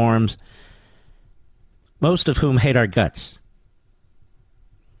platforms, most of whom hate our guts.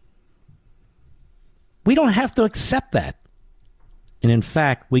 We don't have to accept that. And in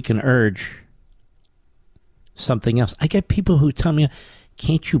fact, we can urge something else. I get people who tell me,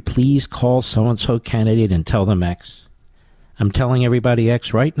 can't you please call so-and-so candidate and tell them X? I'm telling everybody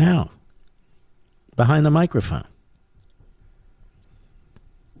X right now, behind the microphone.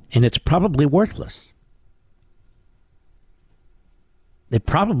 And it's probably worthless. It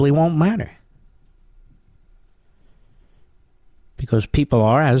probably won't matter. Because people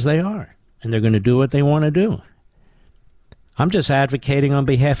are as they are, and they're going to do what they want to do. I'm just advocating on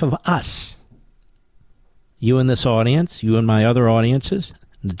behalf of us. You in this audience, you and my other audiences,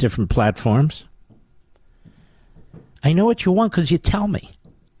 the different platforms. I know what you want because you tell me.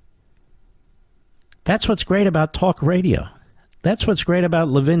 That's what's great about talk radio. That's what's great about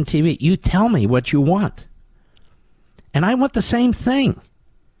Levin TV. You tell me what you want. And I want the same thing.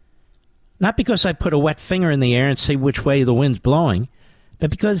 Not because I put a wet finger in the air and say which way the wind's blowing, but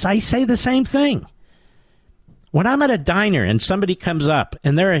because I say the same thing. When I'm at a diner and somebody comes up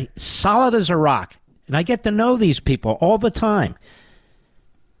and they're solid as a rock, and I get to know these people all the time,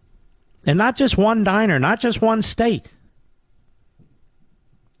 and not just one diner, not just one state,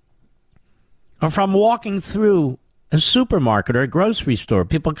 or if I'm walking through a supermarket or a grocery store,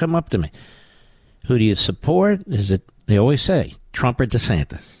 people come up to me. Who do you support? They always say, Trump or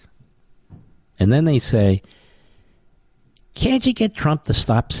DeSantis. And then they say, can't you get Trump to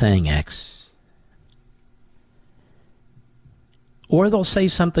stop saying X? Or they'll say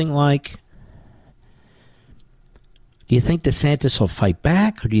something like, do you think DeSantis will fight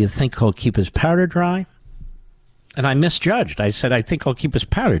back, or do you think he'll keep his powder dry? And I misjudged. I said, I think he'll keep his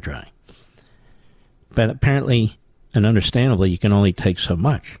powder dry. But apparently, and understandably, you can only take so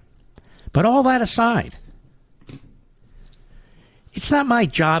much. But all that aside, it's not my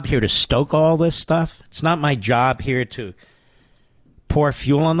job here to stoke all this stuff. It's not my job here to pour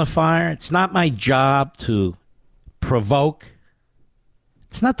fuel on the fire. It's not my job to provoke.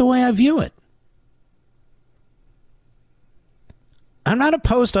 It's not the way I view it. I'm not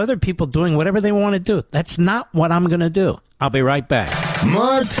opposed to other people doing whatever they want to do. That's not what I'm going to do. I'll be right back.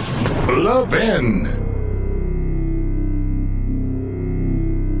 Mark Levin.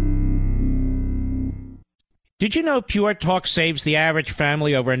 Did you know Pure Talk saves the average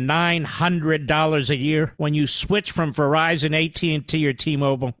family over $900 a year when you switch from Verizon, AT&T, or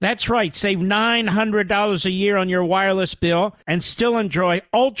T-Mobile? That's right, save $900 a year on your wireless bill and still enjoy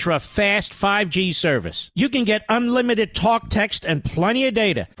ultra-fast 5G service. You can get unlimited talk, text, and plenty of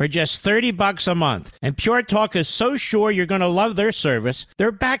data for just $30 a month. And Pure Talk is so sure you're going to love their service,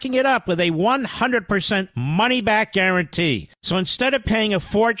 they're backing it up with a 100% money-back guarantee. So instead of paying a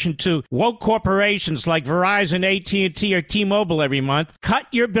fortune to woke corporations like Verizon, AT&T, or T-Mobile every month, cut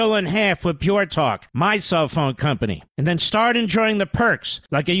your bill in half with Pure Talk, my cell phone company. And then start enjoying the perks,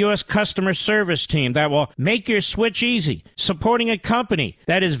 like a U.S. customer service team that will make your switch easy, supporting a company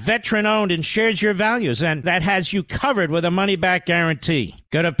that is veteran-owned and shares your values, and that has you covered with a money-back guarantee.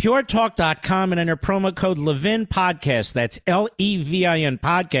 Go to puretalk.com and enter promo code Levin Podcast. That's Levin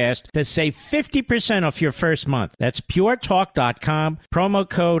Podcast to save 50% off your first month. That's puretalk.com, promo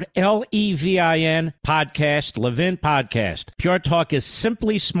code Levin Podcast, Levin Podcast. Pure Talk is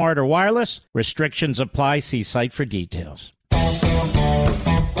simply smarter wireless. Restrictions apply. See site for details.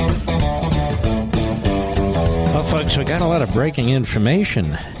 Well, folks, we got a lot of breaking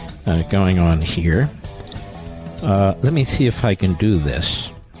information going on here. Let me see if I can do this.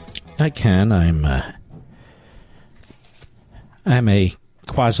 I can. I'm a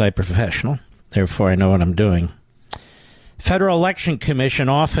quasi-professional, therefore I know what I'm doing. Federal Election Commission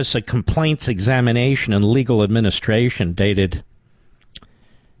Office of Complaints Examination and Legal Administration, dated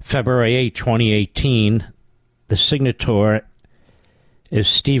February 8, 2018. The signator is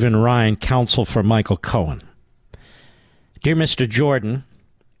Stephen Ryan, counsel for Michael Cohen. Dear Mr. Jordan,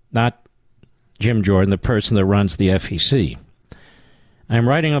 not Jim Jordan, the person that runs the FEC. I'm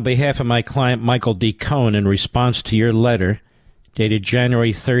writing on behalf of my client, Michael D. Cohen, in response to your letter dated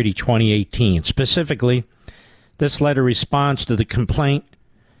January 30, 2018. Specifically, this letter responds to the complaint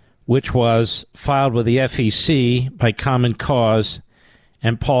which was filed with the FEC by Common Cause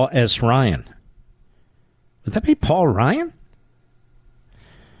and Paul S. Ryan. Would that be Paul Ryan?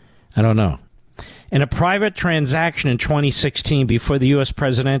 I don't know. In a private transaction in 2016 before the U.S.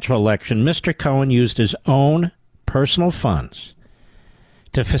 presidential election, Mr. Cohen used his own personal funds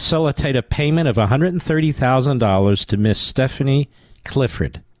to facilitate a payment of $130,000 to Miss Stephanie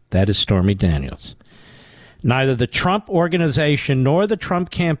Clifford, that is Stormy Daniels. Neither the Trump organization nor the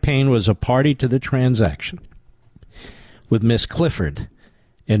Trump campaign was a party to the transaction with Miss Clifford,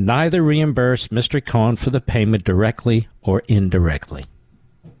 and neither reimbursed Mr. Cohen for the payment directly or indirectly.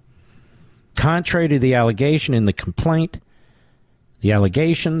 Contrary to the allegation in the complaint, the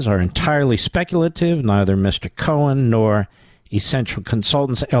allegations are entirely speculative. Neither Mr. Cohen nor Essential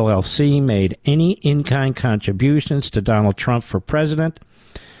Consultants, LLC, made any in-kind contributions to Donald Trump for president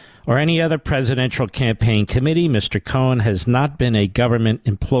or any other presidential campaign committee. Mr. Cohen has not been a government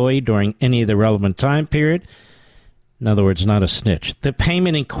employee during any of the relevant time period. In other words, not a snitch. The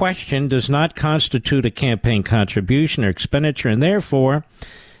payment in question does not constitute a campaign contribution or expenditure, and therefore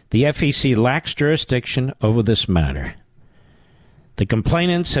the FEC lacks jurisdiction over this matter. The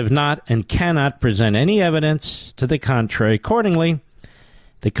complainants have not and cannot present any evidence to the contrary. Accordingly,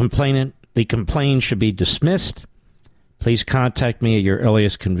 the complaint should be dismissed. Please contact me at your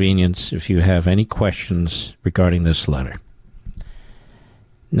earliest convenience if you have any questions regarding this letter.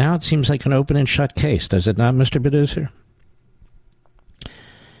 Now it seems like an open and shut case, does it not, Mr. Producer?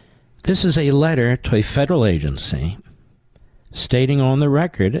 This is a letter to a federal agency stating on the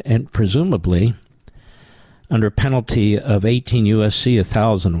record, and presumably under penalty of 18 U.S.C.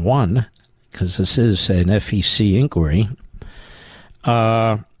 1001, because this is an FEC inquiry,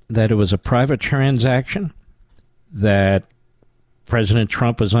 that it was a private transaction, that President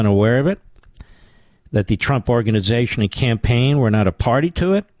Trump was unaware of it, that the Trump organization and campaign were not a party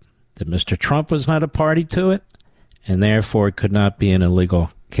to it, that Mr. Trump was not a party to it, and therefore it could not be an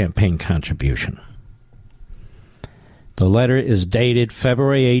illegal campaign contribution. The letter is dated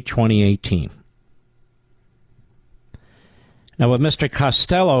February 8, 2018. Now, what Mr.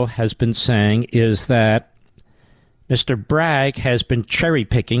 Costello has been saying is that Mr. Bragg has been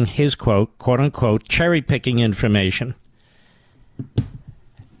cherry-picking his quote-unquote, cherry-picking information,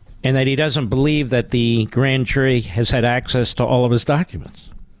 and that he doesn't believe that the grand jury has had access to all of his documents.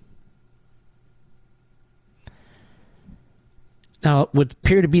 Now, it would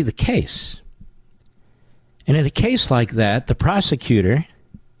appear to be the case. And in a case like that, the prosecutor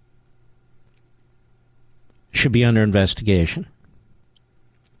should be under investigation.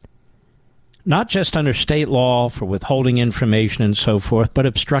 Not just under state law for withholding information and so forth, but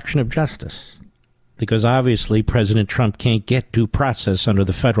obstruction of justice. Because obviously President Trump can't get due process under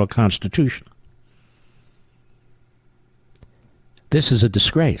the federal Constitution. This is a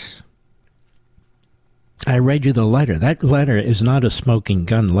disgrace. I read you the letter. That letter is not a smoking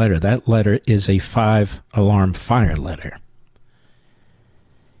gun letter. That letter is a 5-alarm fire letter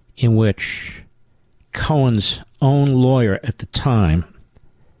in which Cohen's own lawyer at the time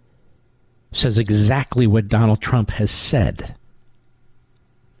says exactly what Donald Trump has said.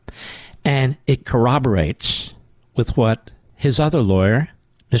 And it corroborates with what his other lawyer,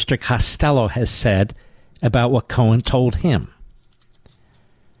 Mr. Costello, has said about what Cohen told him.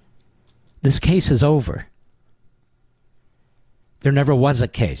 This case is over. There never was a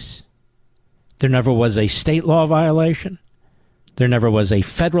case. There never was a state law violation. There never was a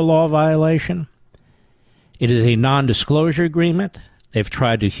federal law violation. It is a non-disclosure agreement. They've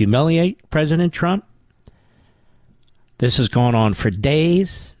tried to humiliate President Trump. This has gone on for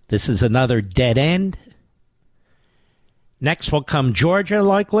days. This is another dead end. Next will come Georgia,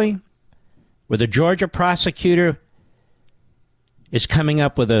 likely, where the Georgia prosecutor is coming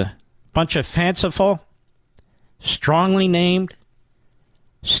up with a bunch of fanciful, strongly named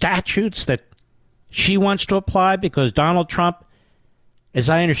statutes that she wants to apply because Donald Trump, as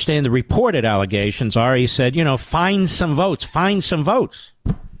I understand the reported allegations are, he said, find some votes, find some votes.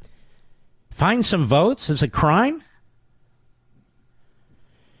 Find some votes is a crime?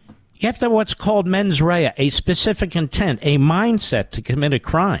 You have to have what's called mens rea, a specific intent, a mindset to commit a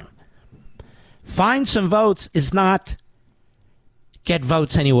crime. Find some votes is not get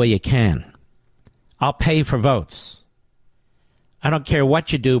votes any way you can. I'll pay for votes. I don't care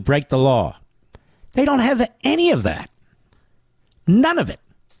what you do, break the law. They don't have any of that. None of it.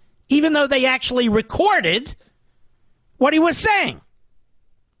 Even though they actually recorded what he was saying.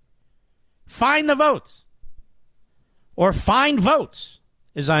 Find the votes. Or find votes,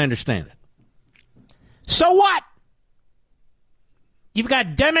 as I understand it. So what? You've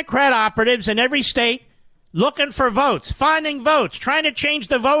got Democrat operatives in every state looking for votes, finding votes, trying to change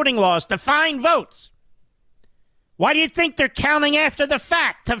the voting laws to find votes. Why do you think they're counting after the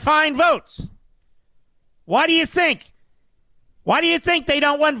fact to find votes? Why do you think? Why do you think they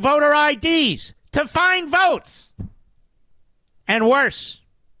don't want voter IDs? To find votes. And worse.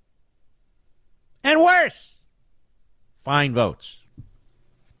 And worse. Find votes.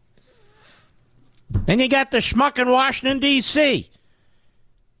 Then you got the schmuck in Washington, D.C.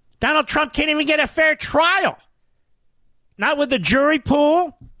 Donald Trump can't even get a fair trial. Not with the jury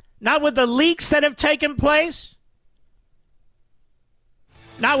pool. Not with the leaks that have taken place.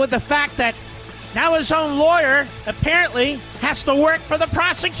 Not with the fact that now his own lawyer apparently has to work for the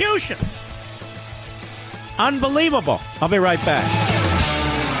prosecution. Unbelievable. I'll be right back.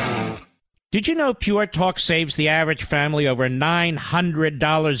 Did you know Pure Talk saves the average family over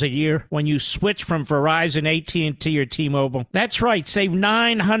 $900 a year when you switch from Verizon, AT&T, or T-Mobile? That's right. Save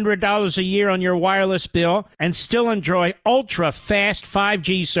 $900 a year on your wireless bill and still enjoy ultra-fast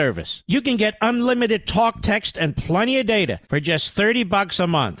 5G service. You can get unlimited talk, text, and plenty of data for just $30 a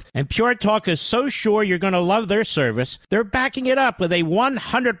month. And Pure Talk is so sure you're going to love their service, they're backing it up with a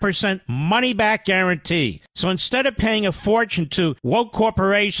 100% money-back guarantee. So instead of paying a fortune to woke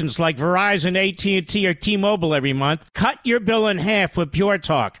corporations like Verizon, AT&T, or T-Mobile every month, cut your bill in half with Pure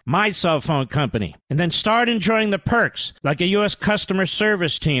Talk, my cell phone company, and then start enjoying the perks like a U.S. customer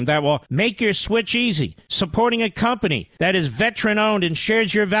service team that will make your switch easy, supporting a company that is veteran-owned and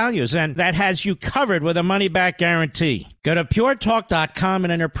shares your values and that has you covered with a money-back guarantee. Go to puretalk.com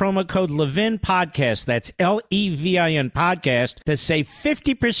and enter promo code Levin Podcast. That's Levin Podcast to save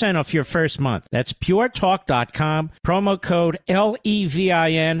 50% off your first month. That's puretalk.com, promo code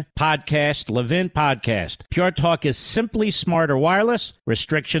Levin Podcast, Levin Podcast. Pure Talk is simply smarter wireless.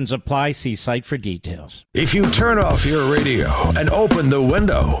 Restrictions apply. See site for details. If you turn off your radio and open the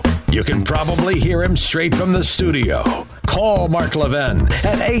window, you can probably hear him straight from the studio. Call Mark Levin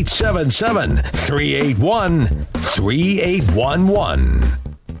at 877-381-3811.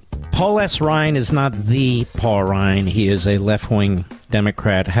 Paul S. Ryan is not the Paul Ryan. He is a left-wing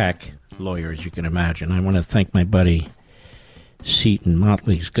Democrat hack lawyer, as you can imagine. I want to thank my buddy Seton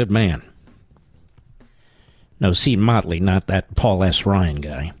Motley. He's a good man. No, Seton Motley, not that Paul S. Ryan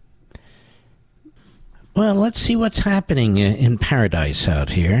guy. Well, let's see what's happening in paradise out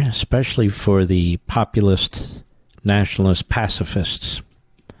here, especially for the populist, nationalist, pacifists.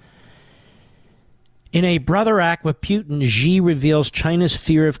 In a brother act with Putin, Xi reveals China's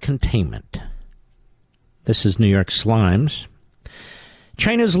fear of containment. This is New York Slimes.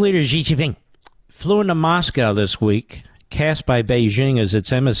 China's leader Xi Jinping flew into Moscow this week, cast by Beijing as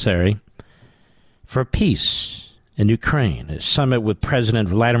its emissary, for peace in Ukraine. A summit with President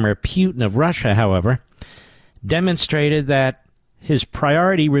Vladimir Putin of Russia, however, demonstrated that his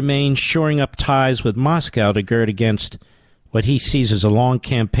priority remains shoring up ties with Moscow to guard against what he sees as a long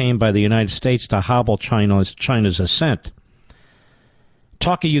campaign by the United States to hobble China's ascent.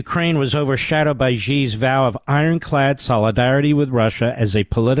 Talk of Ukraine was overshadowed by Xi's vow of ironclad solidarity with Russia as a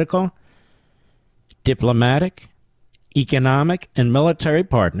political, diplomatic, economic, and military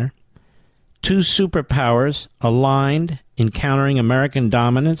partner, two superpowers aligned in countering American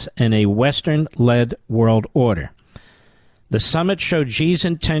dominance and a Western-led world order. The summit showed Xi's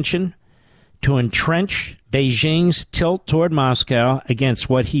intention to entrench Beijing's tilt toward Moscow against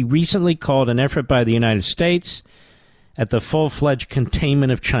what he recently called an effort by the United States at the full-fledged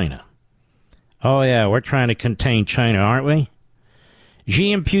containment of China. Oh yeah, we're trying to contain China, aren't we?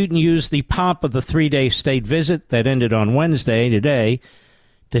 Xi and Putin used the pomp of the three-day state visit that ended on Wednesday, today,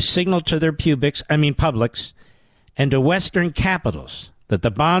 to signal to their publics and to Western capitals that the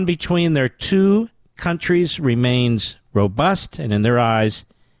bond between their two countries remains robust and, in their eyes,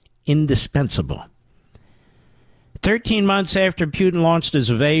 indispensable. 13 months after Putin launched his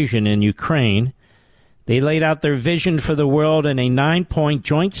invasion in Ukraine, they laid out their vision for the world in a 9-point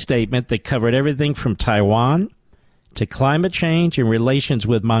joint statement that covered everything from Taiwan to climate change and relations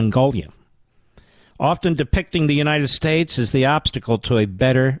with Mongolia, often depicting the United States as the obstacle to a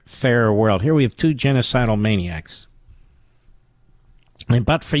better, fairer world. Here we have two genocidal maniacs. And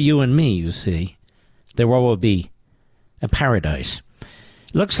but for you and me, you see, the world will be a paradise.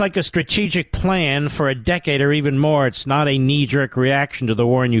 Looks like a strategic plan for a decade or even more. It's not a knee-jerk reaction to the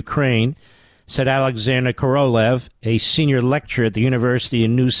war in Ukraine, said Alexander Korolev, a senior lecturer at the University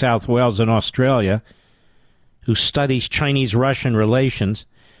in New South Wales in Australia, who studies Chinese-Russian relations.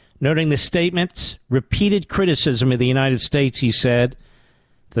 Noting the statement's repeated criticism of the United States, he said,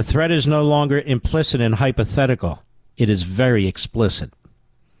 the threat is no longer implicit and hypothetical. It is very explicit.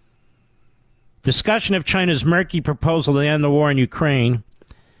 Discussion of China's murky proposal to end the war in Ukraine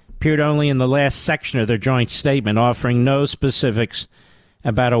appeared only in the last section of their joint statement, offering no specifics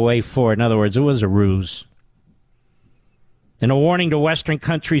about a way forward. In other words, it was a ruse. In a warning to Western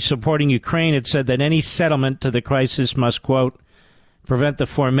countries supporting Ukraine, it said that any settlement to the crisis must, quote, prevent the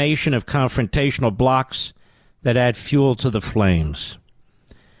formation of confrontational blocs that add fuel to the flames.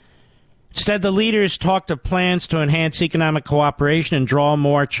 Instead, the leaders talked of plans to enhance economic cooperation and draw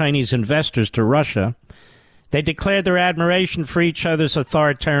more Chinese investors to Russia. They declared their admiration for each other's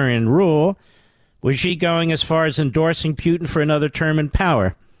authoritarian rule, with Xi going as far as endorsing Putin for another term in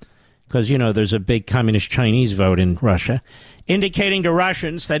power, because, you know, there's a big communist Chinese vote in Russia, indicating to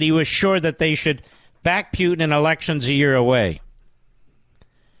Russians that he was sure that they should back Putin in elections a year away.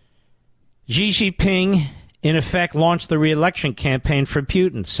 Xi Jinping, in effect, launched the re-election campaign for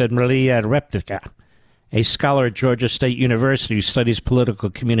Putin, said Maria Repnica, a scholar at Georgia State University who studies political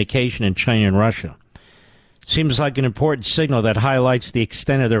communication in China and Russia. Seems like an important signal that highlights the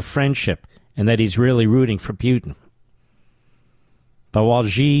extent of their friendship and that he's really rooting for Putin. But while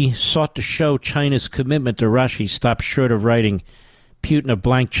Xi sought to show China's commitment to Russia, he stopped short of writing Putin a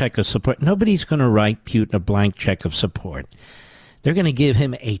blank check of support. Nobody's going to write Putin a blank check of support. They're going to give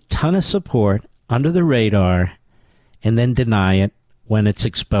him a ton of support under the radar and then deny it when it's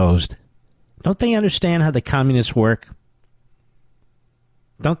exposed. Don't they understand how the communists work?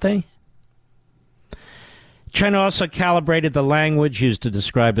 Don't they? China also calibrated the language used to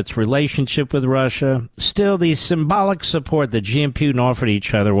describe its relationship with Russia. Still, the symbolic support that Xi and Putin offered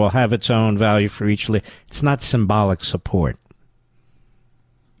each other will have its own value for each leader. It's not symbolic support.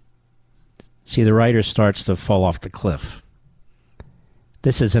 See, the writer starts to fall off the cliff.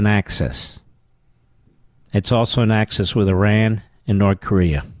 This is an axis. It's also an axis with Iran and North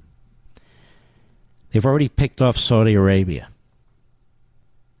Korea. They've already picked off Saudi Arabia.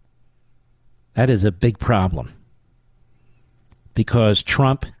 That is a big problem, because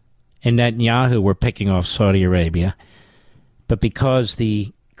Trump and Netanyahu were picking off Saudi Arabia, but because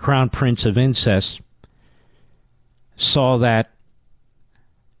the Crown Prince of Incest saw that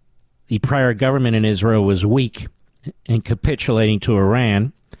the prior government in Israel was weak in capitulating to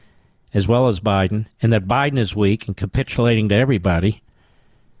Iran, as well as Biden, and that Biden is weak and capitulating to everybody,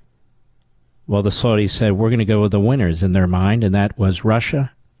 well, the Saudis said, we're going to go with the winners in their mind, and that was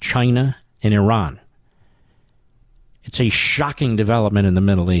Russia, China, and Iran. It's a shocking development in the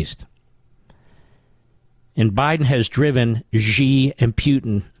Middle East. And Biden has driven Xi and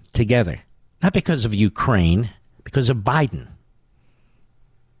Putin together. Not because of Ukraine, because of Biden.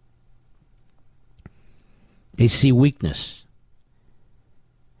 They see weakness.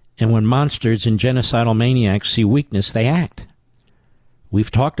 And when monsters and genocidal maniacs see weakness, they act. We've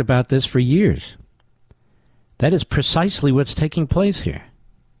talked about this for years. That is precisely what's taking place here.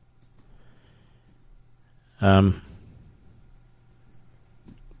 And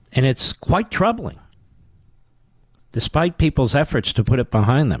it's quite troubling, despite people's efforts to put it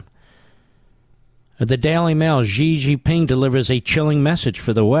behind them. The Daily Mail, Xi Jinping delivers a chilling message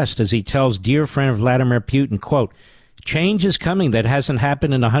for the West as he tells dear friend Vladimir Putin, quote, change is coming that hasn't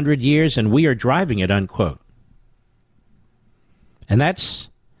happened in 100 years, and we are driving it, unquote. And that's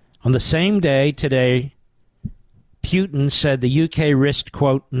on the same day today, Putin said the UK risked,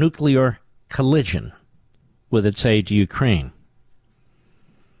 quote, nuclear collision with its aid to Ukraine.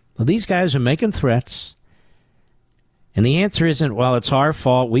 Well, these guys are making threats. And the answer isn't, well, it's our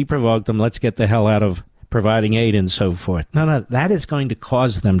fault, we provoked them, let's get the hell out of providing aid and so forth. No, that is going to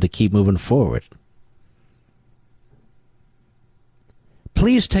cause them to keep moving forward.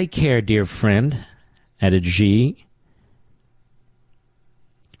 Please take care, dear friend, added Xi,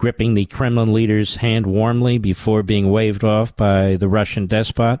 gripping the Kremlin leader's hand warmly before being waved off by the Russian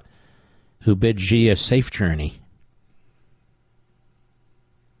despot, who bid Xi a safe journey.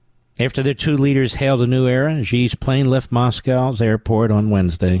 After the two leaders hailed a new era, Xi's plane left Moscow's airport on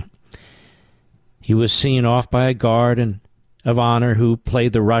Wednesday. He was seen off by a guard of honor who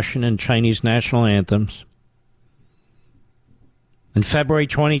played the Russian and Chinese national anthems. In February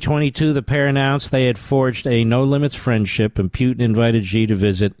 2022, the pair announced they had forged a no-limits friendship, and Putin invited Xi to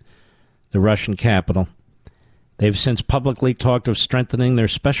visit the Russian capital. They've since publicly talked of strengthening their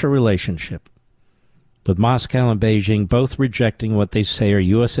special relationship, with Moscow and Beijing both rejecting what they say are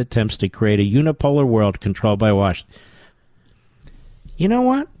U.S. attempts to create a unipolar world controlled by Washington. You know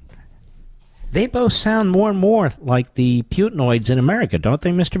what? They both sound more and more like the Putinoids in America, don't they,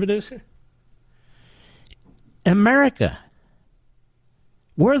 Mr. Producer? America.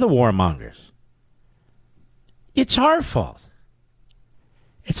 We're the warmongers. It's our fault.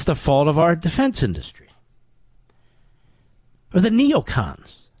 It's the fault of our defense industry. Or the neocons.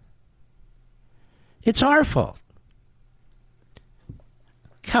 It's our fault.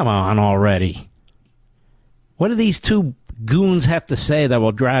 Come on already. What do these two goons have to say that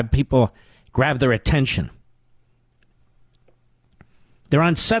will grab their attention? Their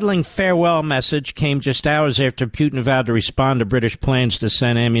unsettling farewell message came just hours after Putin vowed to respond to British plans to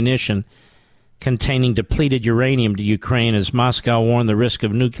send ammunition containing depleted uranium to Ukraine, as Moscow warned the risk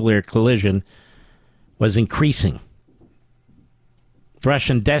of nuclear collision was increasing. The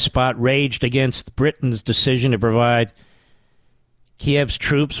Russian despot raged against Britain's decision to provide Kiev's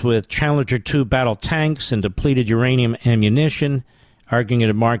troops with Challenger 2 battle tanks and depleted uranium ammunition, arguing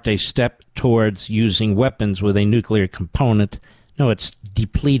it marked a step towards using weapons with a nuclear component. No, it's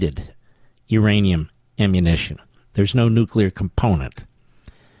depleted uranium ammunition. There's no nuclear component.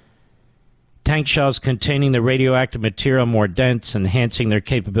 Tank shells containing the radioactive material more dense, enhancing their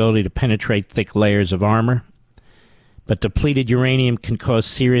capability to penetrate thick layers of armor. But depleted uranium can cause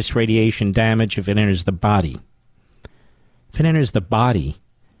serious radiation damage if it enters the body. If it enters the body,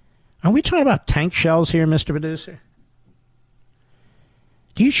 are we talking about tank shells here, Mr. Producer?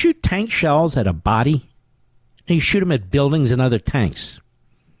 Do you shoot tank shells at a body? No, you shoot them at buildings and other tanks.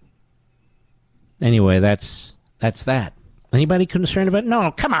 Anyway, that's that. Anybody concerned about it?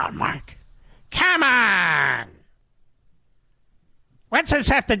 No, come on, Mark. Come on! What's this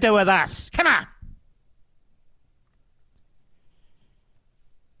have to do with us? Come on!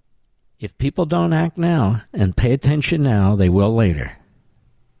 If people don't act now and pay attention now, they will later,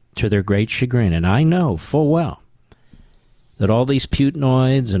 to their great chagrin. And I know full well that all these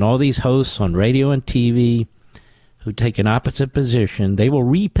Putinoids and all these hosts on radio and TV who take an opposite position, they will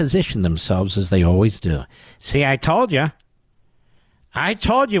reposition themselves as they always do. See, I told you. I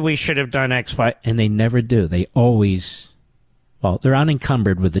told you we should have done X, Y, and they never do. They always, well, they're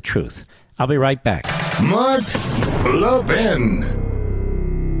unencumbered with the truth. I'll be right back. Mark Levin.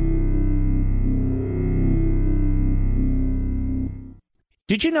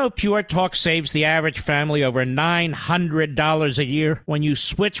 Did you know Pure Talk saves the average family over $900 a year when you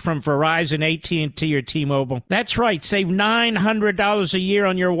switch from Verizon, AT&T, or T-Mobile? That's right, save $900 a year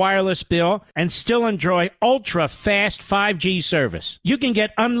on your wireless bill and still enjoy ultra-fast 5G service. You can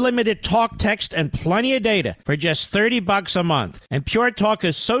get unlimited talk, text, and plenty of data for just $30 a month. And Pure Talk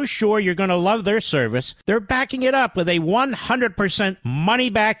is so sure you're going to love their service, they're backing it up with a 100%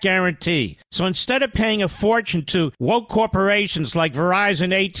 money-back guarantee. So instead of paying a fortune to woke corporations like Verizon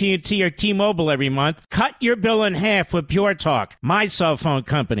using AT&T or T-Mobile every month, cut your bill in half with Pure Talk, my cell phone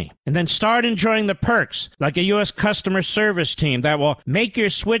company. And then start enjoying the perks, like a U.S. customer service team that will make your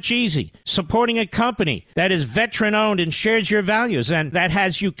switch easy, supporting a company that is veteran-owned and shares your values, and that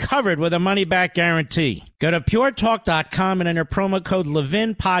has you covered with a money-back guarantee. Go to puretalk.com and enter promo code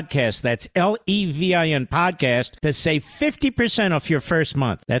Levin Podcast. That's Levin Podcast to save 50% off your first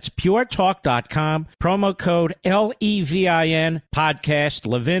month. That's puretalk.com, promo code Levin Podcast,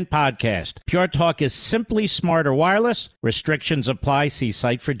 Levin Podcast. Pure Talk is simply smarter wireless. Restrictions apply. See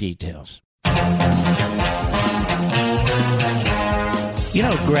site for details. You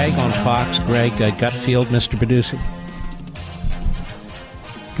know Greg on Fox, Greg Gutfield, Mr. Producer?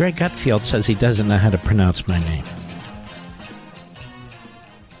 Greg Gutfield says he doesn't know how to pronounce my name.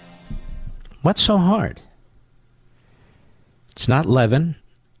 What's so hard? It's not Levin.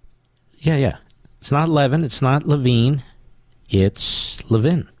 Yeah. It's not Levin. It's not Levine. It's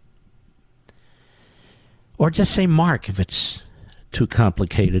Levin. Or just say Mark if it's too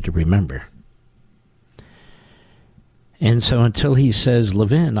complicated to remember. And so until he says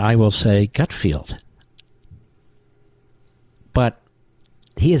Levin, I will say Gutfield. But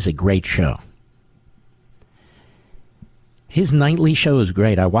he has a great show. His nightly show is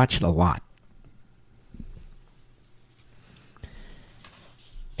great. I watch it a lot.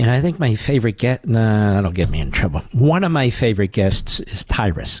 And I think my favorite guest... Nah, that'll get me in trouble. One of my favorite guests is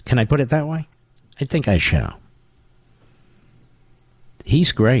Tyrus. Can I put it that way? I think I shall.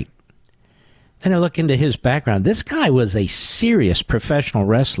 He's great. Then I look into his background. This guy was a serious professional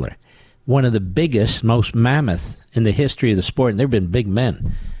wrestler. One of the biggest, most mammoth in the history of the sport. And there have been big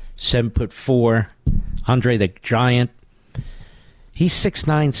men. 7'4", Andre the Giant. He's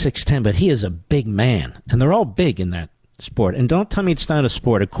 6'9", 6'10", but he is a big man. And they're all big in that sport. And don't tell me it's not a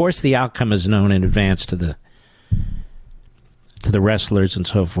sport. Of course the outcome is known in advance to the wrestlers and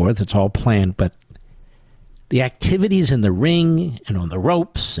so forth. It's all planned. But the activities in the ring and on the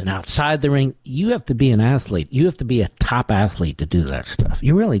ropes and outside the ring, you have to be an athlete. You have to be a top athlete to do that stuff.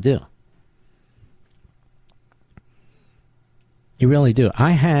 You really do. You really do.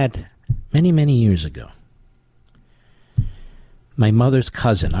 I had, many, many years ago, my mother's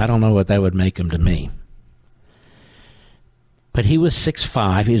cousin. I don't know what that would make him to me. But he was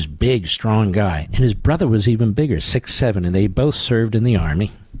 6'5". He was a big, strong guy. And his brother was even bigger, 6'7". And they both served in the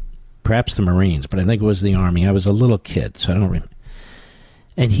Army. Perhaps the Marines, but I think it was the Army. I was a little kid, so I don't remember.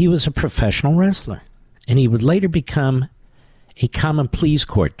 And he was a professional wrestler. And he would later become a common pleas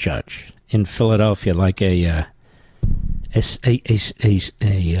court judge in Philadelphia, like a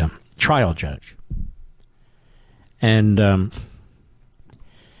trial judge. And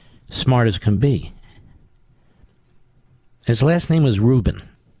smart as can be. His last name was Rubin.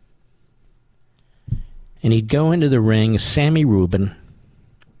 And he'd go into the ring, Sammy Rubin,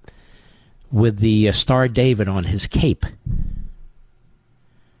 with the Star David on his cape.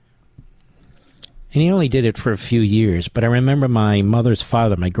 And he only did it for a few years, but I remember my mother's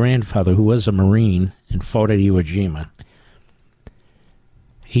father, my grandfather, who was a Marine and fought at Iwo Jima.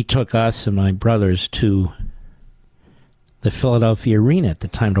 He took us and my brothers to the Philadelphia Arena at the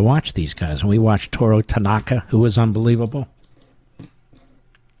time to watch these guys. And we watched Toru Tanaka, who was unbelievable.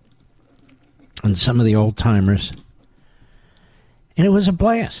 And some of the old-timers. And it was a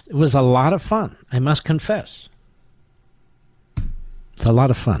blast. It was a lot of fun, I must confess. It's a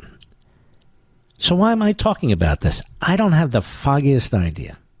lot of fun. So why am I talking about this? I don't have the foggiest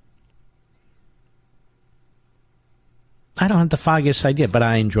idea. I don't have the foggiest idea, but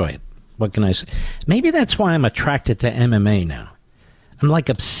I enjoy it. What can I say? Maybe that's why I'm attracted to MMA now. I'm like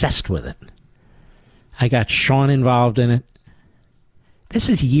obsessed with it. I got Sean involved in it. This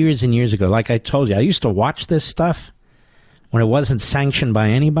is years and years ago. Like I told you, I used to watch this stuff when it wasn't sanctioned by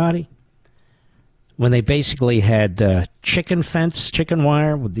anybody. When they basically had chicken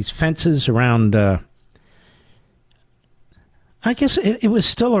wire with these fences around. I guess it was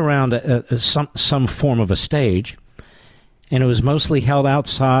still around some form of a stage. And it was mostly held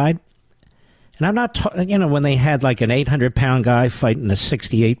outside. And I'm not, when they had like an 800-pound guy fighting a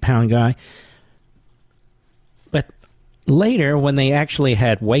 68-pound guy. But later, when they actually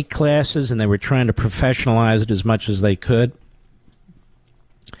had weight classes and they were trying to professionalize it as much as they could,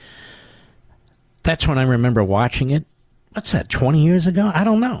 that's when I remember watching it. What's that, 20 years ago? I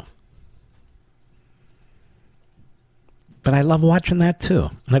don't know. But I love watching that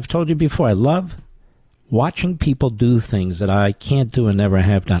too. And I've told you before, I love watching people do things that I can't do and never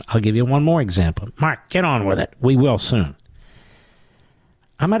have done. I'll give you one more example. Mark, get on with it. We will soon.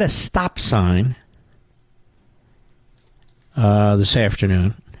 I'm at a stop sign this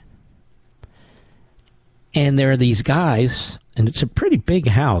afternoon, and there are these guys and it's a pretty big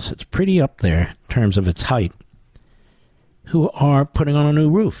house, it's pretty up there in terms of its height, who are putting on a new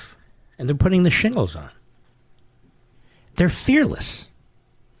roof, and they're putting the shingles on. They're fearless.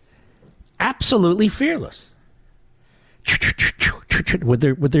 Absolutely fearless. With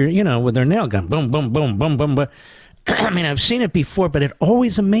their nail gun. Boom, boom, boom, boom, boom, boom. I mean, I've seen it before, but it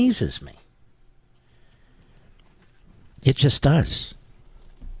always amazes me. It just does.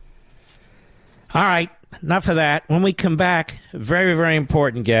 All right, enough of that. When we come back, very, very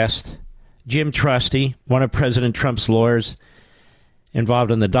important guest, Jim Trusty, one of President Trump's lawyers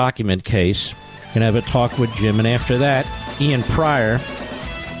involved in the document case. Going to have a talk with Jim. And after that, Ian Pryor,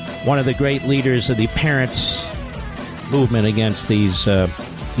 one of the great leaders of the parents' movement against these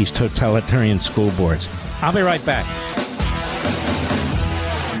totalitarian school boards. I'll be right back.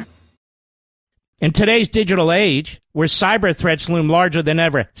 In today's digital age, where cyber threats loom larger than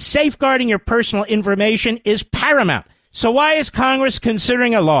ever, safeguarding your personal information is paramount. So why is Congress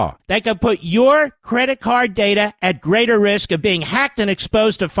considering a law that could put your credit card data at greater risk of being hacked and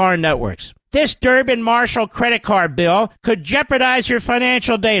exposed to foreign networks? This Durbin-Marshall credit card bill could jeopardize your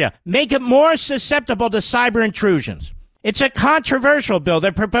financial data, make it more susceptible to cyber intrusions. It's a controversial bill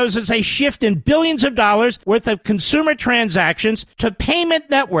that proposes a shift in billions of dollars worth of consumer transactions to payment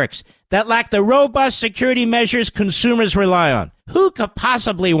networks that lack the robust security measures consumers rely on. Who could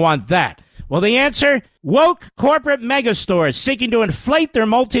possibly want that? Well, the answer? Woke corporate megastores seeking to inflate their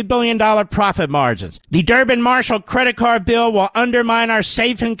multi-billion-dollar profit margins. The Durbin-Marshall credit card bill will undermine our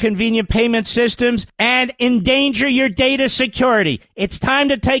safe and convenient payment systems and endanger your data security. It's time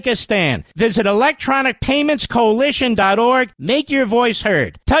to take a stand. Visit electronicpaymentscoalition.org. Make your voice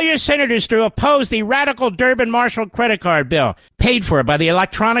heard. Tell your senators to oppose the radical Durbin-Marshall credit card bill, paid for by the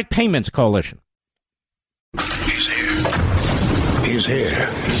Electronic Payments Coalition. He's here. He's here.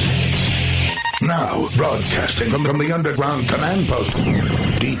 Now, broadcasting from the underground command post,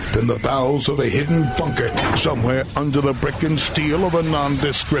 deep in the bowels of a hidden bunker, somewhere under the brick and steel of a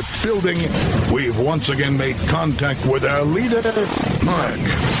nondescript building, we've once again made contact with our leader, Mark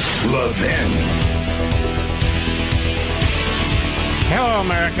Levin. Hello,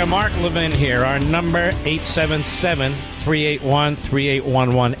 America. Mark Levin here. Our number,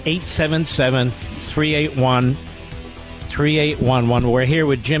 877-381-3811, 877-381-3811. We're here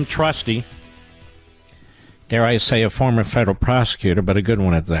with Jim Trusty. Dare I say a former federal prosecutor, but a good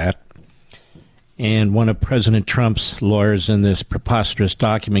one at that, and one of President Trump's lawyers in this preposterous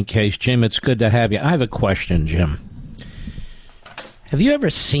document case. Jim, it's good to have you. I have a question, Jim. Have you ever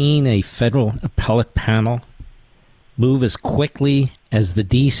seen a federal appellate panel move as quickly as the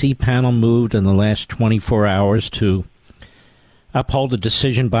D.C. panel moved in the last 24 hours to uphold a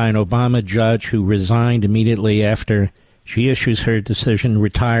decision by an Obama judge who resigned immediately after she issues her decision,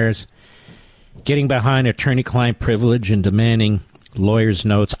 retires, getting behind attorney-client privilege and demanding lawyers'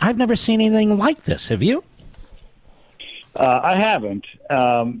 notes? I've never seen anything like this. Have you? I haven't.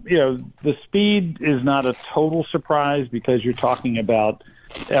 The speed is not a total surprise because you're talking about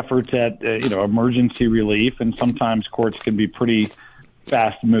efforts at, emergency relief, and sometimes courts can be pretty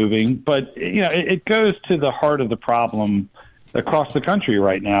fast-moving. But, it goes to the heart of the problem across the country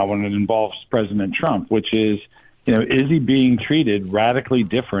right now when it involves President Trump, which is, is he being treated radically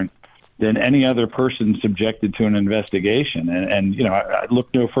different than any other person subjected to an investigation? And I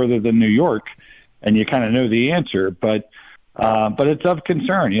look no further than New York, and you kind of know the answer, but it's of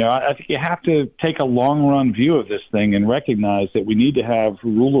concern. I think you have to take a long-run view of this thing and recognize that we need to have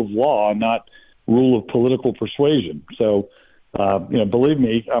rule of law, not rule of political persuasion. So, believe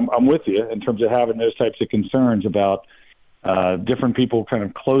me, I'm with you in terms of having those types of concerns about different people kind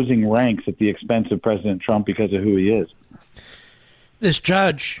of closing ranks at the expense of President Trump because of who he is. This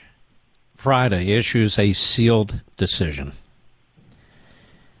judge Friday issues a sealed decision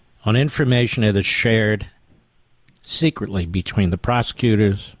on information that is shared secretly between the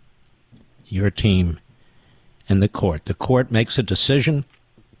prosecutors, your team, and the court. The court makes a decision.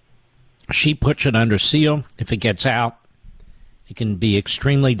 She puts it under seal. If it gets out, it can be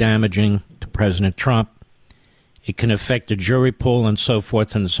extremely damaging to President Trump. It can affect the jury pool and so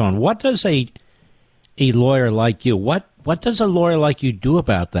forth and so on. What does a lawyer like you, what does a lawyer like you do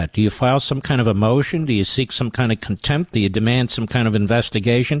about that? Do you file some kind of a motion? Do you seek some kind of contempt? Do you demand some kind of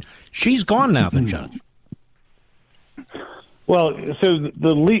investigation? She's gone now, the judge. Well, so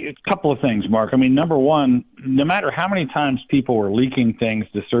a couple of things, Mark. I mean, number one, no matter how many times people are leaking things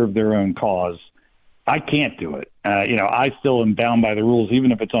to serve their own cause, I can't do it. I still am bound by the rules,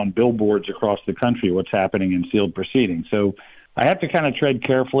 even if it's on billboards across the country, what's happening in sealed proceedings. So I have to kind of tread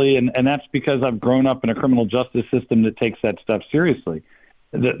carefully, and that's because I've grown up in a criminal justice system that takes that stuff seriously.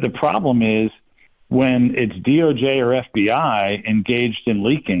 The problem is when it's DOJ or FBI engaged in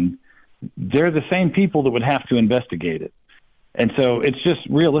leaking, they're the same people that would have to investigate it. And so it's just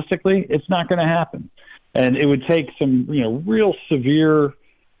realistically, it's not going to happen. And it would take some, real severe,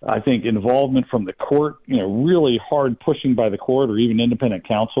 I think, involvement from the court, really hard pushing by the court or even independent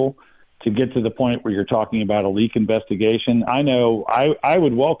counsel to get to the point where you're talking about a leak investigation. I know I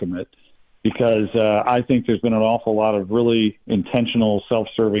would welcome it because I think there's been an awful lot of really intentional,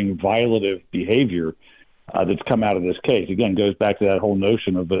 self-serving, violative behavior that's come out of this case. Again, goes back to that whole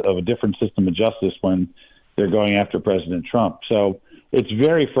notion of a different system of justice when they're going after President Trump. So it's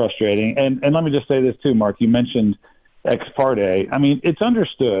very frustrating. And let me just say this too, Mark. You mentioned ex parte. I mean, it's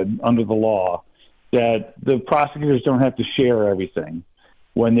understood under the law that the prosecutors don't have to share everything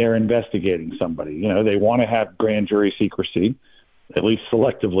when they're investigating somebody. They want to have grand jury secrecy, at least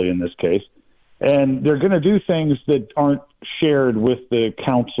selectively in this case. And they're going to do things that aren't shared with the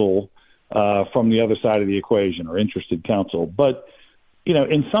counsel from the other side of the equation or interested counsel. But,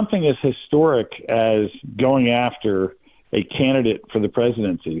 in something as historic as going after a candidate for the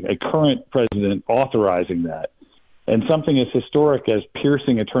presidency, a current president authorizing that, and something as historic as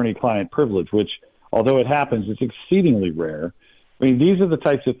piercing attorney-client privilege, which, although it happens, it's exceedingly rare. I mean, these are the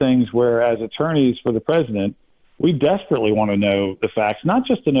types of things where, as attorneys for the president, we desperately want to know the facts, not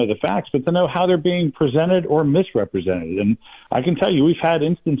just to know the facts, but to know how they're being presented or misrepresented. And I can tell you, we've had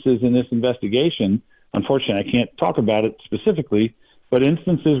instances in this investigation. Unfortunately, I can't talk about it specifically, but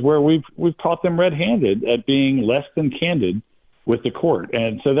instances where we've caught them red-handed at being less than candid with the court.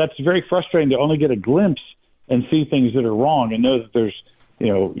 And so that's very frustrating to only get a glimpse and see things that are wrong and know that there's,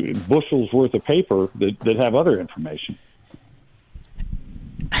 bushels worth of paper that have other information.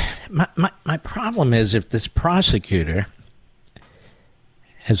 My problem is if this prosecutor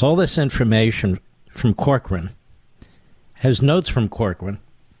has all this information from Corcoran, has notes from Corcoran,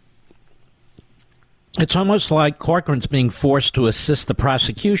 it's almost like Corcoran's being forced to assist the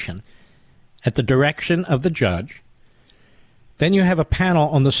prosecution at the direction of the judge. Then you have a panel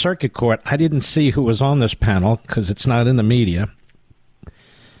on the circuit court. I didn't see who was on this panel because it's not in the media.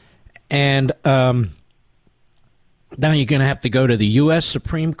 And now you're going to have to go to the U.S.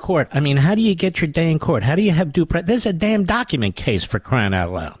 Supreme Court. I mean, how do you get your day in court? How do you have due process? There's a damn document case, for crying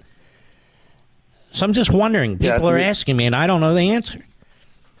out loud. So I'm just wondering. People are asking me, and I don't know the answer.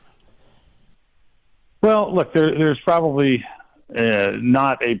 Well, look, there's probably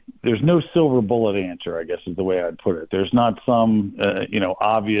there's no silver bullet answer, I guess is the way I'd put it. There's not some,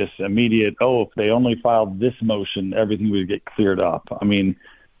 obvious, immediate, if they only filed this motion, everything would get cleared up. I mean,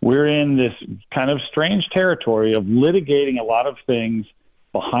 we're in this kind of strange territory of litigating a lot of things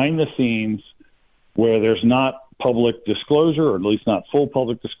behind the scenes where there's not public disclosure, or at least not full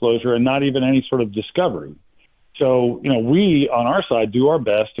public disclosure, and not even any sort of discovery. So, we on our side do our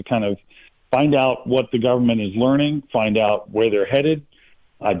best to kind of find out what the government is learning, find out where they're headed,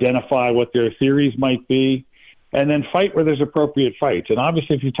 identify what their theories might be, and then fight where there's appropriate fights. And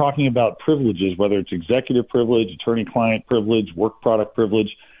obviously, if you're talking about privileges, whether it's executive privilege, attorney-client privilege, work product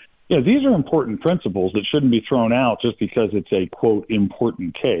privilege, these are important principles that shouldn't be thrown out just because it's a, quote,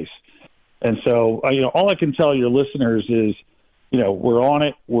 important case. And so, all I can tell your listeners is, we're on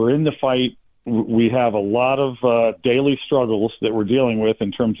it. We're in the fight. We have a lot of daily struggles that we're dealing with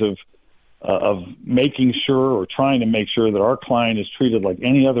in terms of making sure or trying to make sure that our client is treated like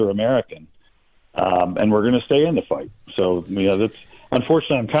any other American. And we're going to stay in the fight. So, that's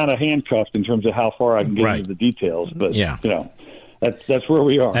unfortunately, I'm kind of handcuffed in terms of how far I can get into the details. But, that's where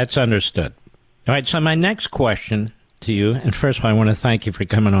we are. That's understood. All right, so my next question to you, and first of all, I want to thank you for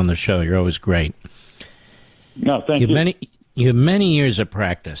coming on the show. You're always great. No, thank you. You have many years of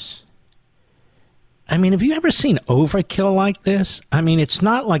practice. I mean, have you ever seen overkill like this? I mean, it's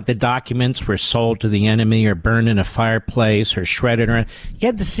not like the documents were sold to the enemy or burned in a fireplace or shredded. You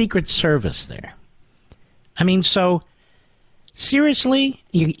had the Secret Service there. I mean, so seriously,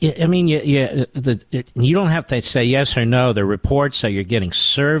 you don't have to say yes or no. The reports say you're getting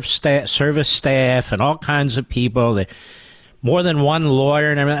service staff and all kinds of people, more than one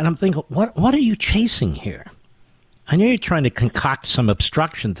lawyer and everything. And I'm thinking, what are you chasing here? I know you're trying to concoct some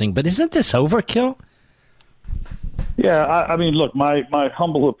obstruction thing, but isn't this overkill? Yeah, I mean, look, my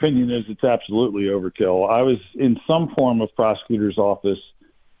humble opinion is it's absolutely overkill. I was in some form of prosecutor's office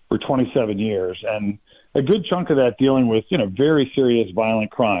for 27 years, and a good chunk of that dealing with, very serious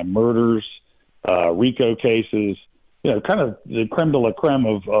violent crime, murders, RICO cases, kind of the creme de la creme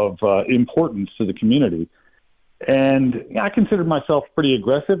of importance to the community. And I considered myself pretty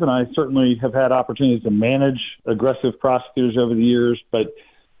aggressive, and I certainly have had opportunities to manage aggressive prosecutors over the years. But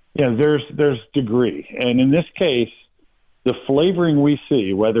there's degree, and in this case, the flavoring we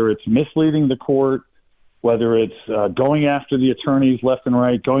see, whether it's misleading the court, whether it's going after the attorneys left and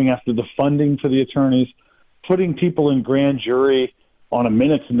right, going after the funding for the attorneys, putting people in grand jury on a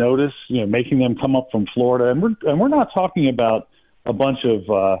minute's notice, making them come up from Florida. And we're not talking about a bunch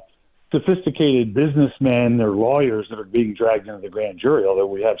of sophisticated businessmen or lawyers that are being dragged into the grand jury, although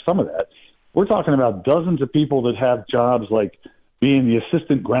we have some of that. We're talking about dozens of people that have jobs like being the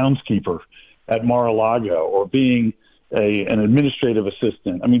assistant groundskeeper at Mar-a-Lago or being an administrative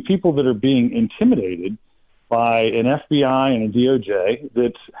assistant. I mean, people that are being intimidated by an FBI and a DOJ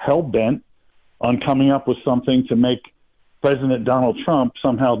that's hell-bent on coming up with something to make President Donald Trump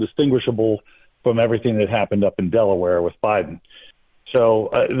somehow distinguishable from everything that happened up in Delaware with Biden. So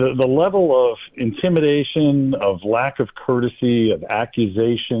the level of intimidation, of lack of courtesy, of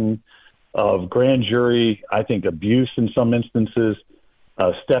accusation, of grand jury, I think abuse in some instances,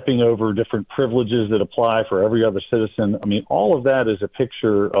 stepping over different privileges that apply for every other citizen. I mean, all of that is a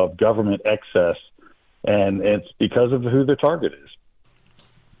picture of government excess, and it's because of who the target is.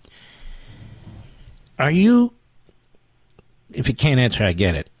 Are you, if you can't answer, I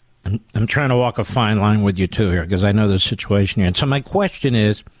get it. I'm trying to walk a fine line with you, too, here, because I know the situation you're in. So my question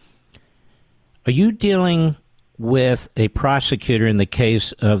is, are you dealing with a prosecutor in the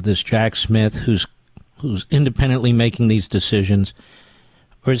case of this Jack Smith who's independently making these decisions,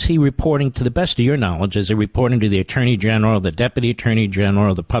 or is he reporting, to the best of your knowledge, is he reporting to the Attorney General, the Deputy Attorney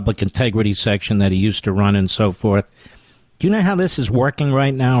General, the Public Integrity Section that he used to run, and so forth? Do you know how this is working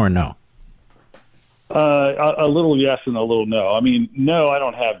right now, or no? A little yes and a little no. I mean, no, I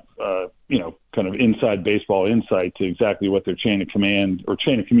don't have, kind of inside baseball insight to exactly what their chain of command or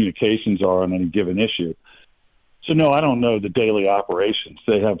chain of communications are on any given issue. So, no, I don't know the daily operations.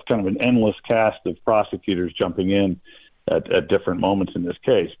 They have kind of an endless cast of prosecutors jumping in at different moments in this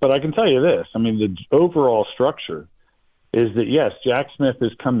case. But I can tell you this. I mean, the overall structure is that, yes, Jack Smith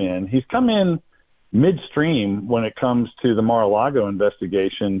has come in. He's come in midstream when it comes to the Mar-a-Lago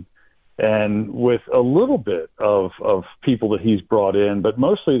investigation, and with a little bit of people that he's brought in, but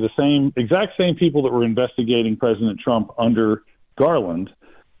mostly the exact same people that were investigating President Trump under Garland,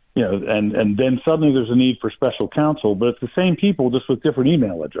 and then suddenly there's a need for special counsel, but it's the same people just with different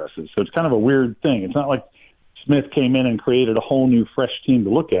email addresses. So it's kind of a weird thing. It's not like Smith came in and created a whole new fresh team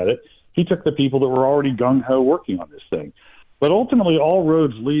to look at it. He took the people that were already gung-ho working on this thing. But ultimately, all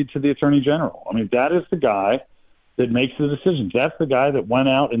roads lead to the Attorney General. I mean, that is the guy that makes the decisions. That's the guy that went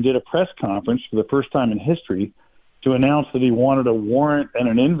out and did a press conference for the first time in history to announce that he wanted a warrant and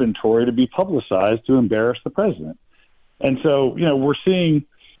an inventory to be publicized to embarrass the president. And so, we're seeing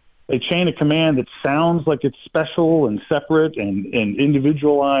a chain of command that sounds like it's special and separate and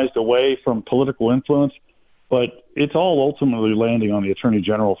individualized away from political influence, but it's all ultimately landing on the Attorney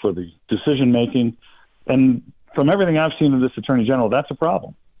General for the decision-making. And from everything I've seen of this Attorney General, that's a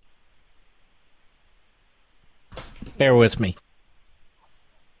problem. Bear with me.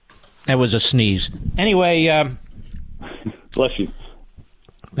 That was a sneeze. Anyway, bless you.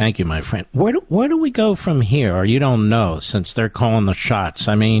 Thank you, my friend. Where do we go from here? Or you don't know, since they're calling the shots.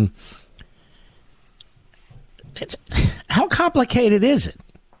 I mean, how complicated is it?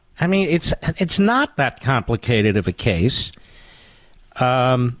 I mean, it's not that complicated of a case.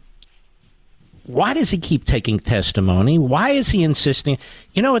 Why does he keep taking testimony? Why is he insisting?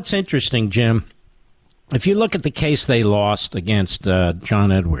 It's interesting, Jim. If you look at the case they lost against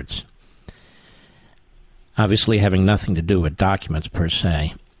John Edwards, obviously having nothing to do with documents per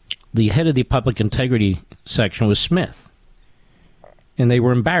se, the head of the Public Integrity Section was Smith. And they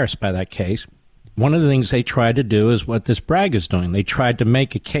were embarrassed by that case. One of the things they tried to do is what this Bragg is doing. They tried to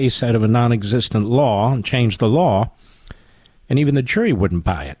make a case out of a non-existent law and change the law, and even the jury wouldn't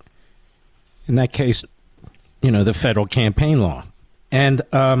buy it. In that case, the federal campaign law. And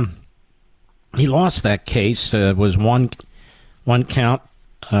he lost that case. It was one count,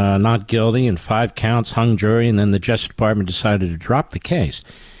 not guilty, and 5 counts, hung jury, and then the Justice Department decided to drop the case.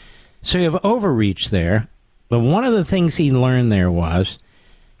 So you have overreach there. But one of the things he learned there was,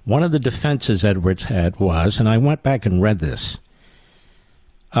 one of the defenses Edwards had was, and I went back and read this,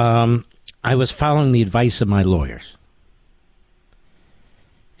 I was following the advice of my lawyers.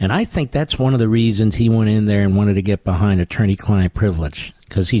 And I think that's one of the reasons he went in there and wanted to get behind attorney-client privilege,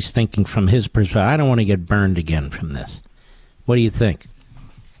 because he's thinking from his perspective, I don't want to get burned again from this. What do you think?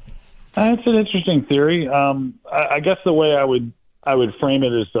 It's an interesting theory. I guess the way I would frame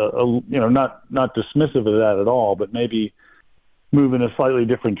it is, not dismissive of that at all, but maybe move in a slightly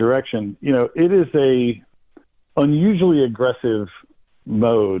different direction. It is a unusually aggressive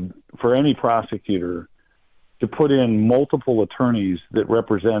mode for any prosecutor to put in multiple attorneys that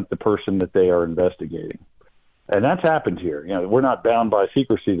represent the person that they are investigating. And that's happened here. We're not bound by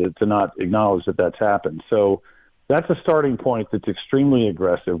secrecy to not acknowledge that that's happened. So that's a starting point that's extremely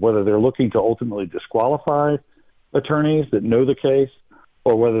aggressive, whether they're looking to ultimately disqualify attorneys that know the case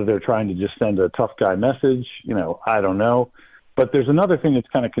or whether they're trying to just send a tough guy message. I don't know. But there's another thing that's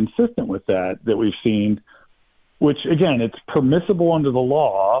kind of consistent with that we've seen, which, again, it's permissible under the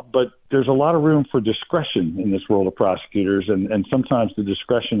law, but there's a lot of room for discretion in this world of prosecutors, and sometimes the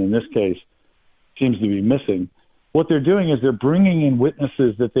discretion in this case seems to be missing. What they're doing is they're bringing in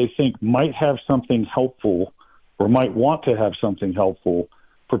witnesses that they think might have something helpful or might want to have something helpful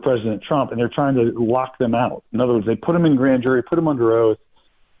for President Trump, and they're trying to lock them out. In other words, they put them in grand jury, put them under oath,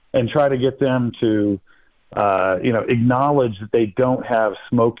 and try to get them to acknowledge that they don't have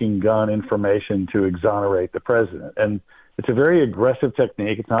smoking gun information to exonerate the president. And it's a very aggressive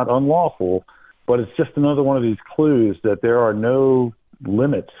technique. It's not unlawful, but it's just another one of these clues that there are no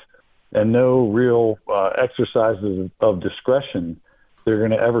limits and no real exercises of discretion that are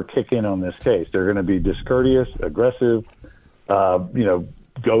going to ever kick in on this case. They're going to be discourteous, aggressive, go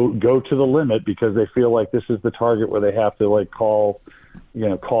to the limit because they feel like this is the target where they have to call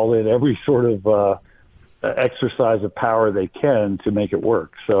in every sort of exercise of power they can to make it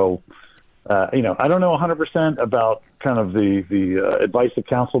work. So, I don't know 100% about kind of the advice of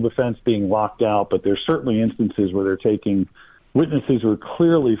counsel defense being locked out, but there's certainly instances where they're taking witnesses who are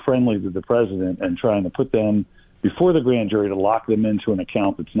clearly friendly to the president and trying to put them before the grand jury to lock them into an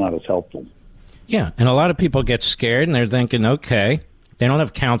account that's not as helpful. Yeah, and a lot of people get scared and they're thinking, okay, they don't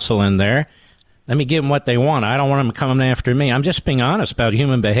have counsel in there. Let me give them what they want. I don't want them coming after me. I'm just being honest about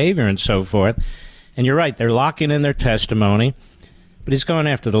human behavior and so forth. And you're right, they're locking in their testimony. But he's going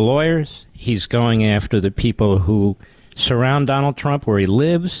after the lawyers. He's going after the people who surround Donald Trump where he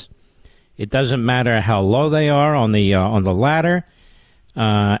lives. It doesn't matter how low they are on the ladder.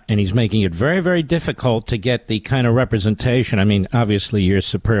 And he's making it very, very difficult to get the kind of representation. I mean, obviously you're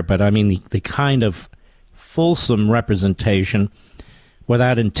superb, but I mean the kind of fulsome representation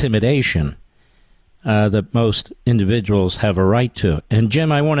without intimidation that most individuals have a right to. And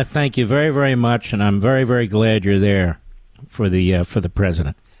Jim, I want to thank you very, very much, and I'm very, very glad you're there for the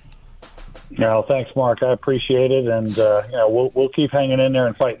president. No, thanks, Mark. I appreciate it, and we'll keep hanging in there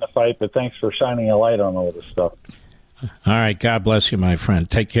and fighting the fight. But thanks for shining a light on all this stuff. All right, God bless you, my friend.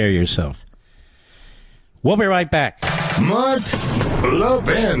 Take care of yourself. We'll be right back. Mark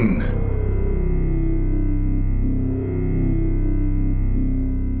Levin.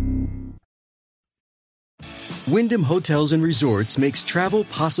 Wyndham Hotels and Resorts makes travel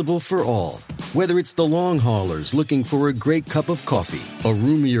possible for all. Whether it's the long haulers looking for a great cup of coffee, a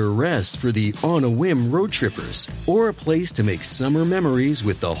roomier rest for the on-a-whim road trippers, or a place to make summer memories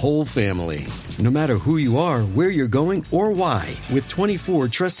with the whole family. No matter who you are, where you're going, or why, with 24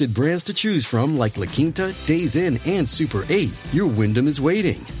 trusted brands to choose from like La Quinta, Days Inn, and Super 8, your Wyndham is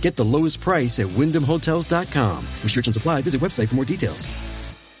waiting. Get the lowest price at WyndhamHotels.com. Restrictions apply. Visit website for more details.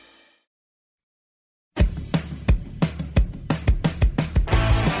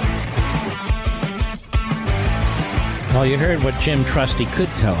 Well, you heard what Jim Trusty could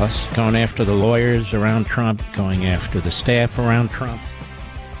tell us, going after the lawyers around Trump, going after the staff around Trump.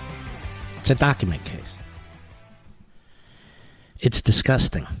 It's a document case. It's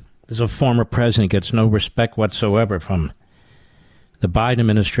disgusting. This is a former president gets no respect whatsoever from the Biden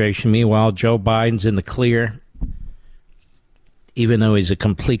administration. Meanwhile, Joe Biden's in the clear, even though he's a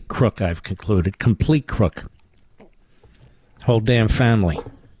complete crook, I've concluded. Complete crook. Whole damn family.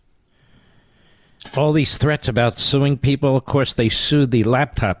 All these threats about suing people, of course, they sued the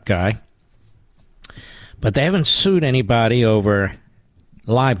laptop guy. But they haven't sued anybody over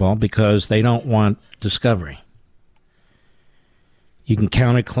libel because they don't want discovery. You can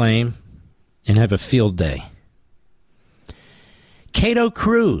counterclaim and have a field day. Cato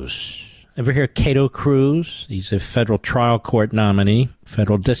Cruz. Ever hear Cato Cruz? He's a federal trial court nominee,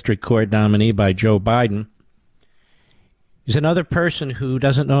 federal district court nominee by Joe Biden. He's another person who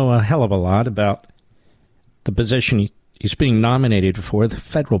doesn't know a hell of a lot about the position he's being nominated for, the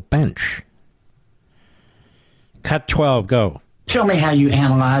federal bench. Cut 12, go. Tell me how you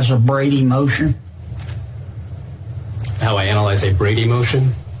analyze a Brady motion. How I analyze a Brady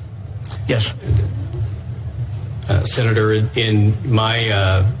motion? Yes. Senator, in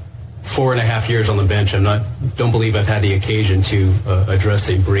my 4.5 years on the bench, don't believe I've had the occasion to address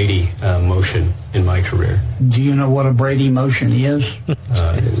a Brady motion in my career. Do you know what a Brady motion is?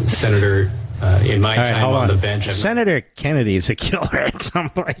 Senator, in my time on the bench... Senator Kennedy is a killer at some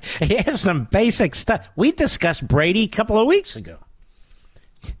point. He has some basic stuff. We discussed Brady a couple of weeks ago.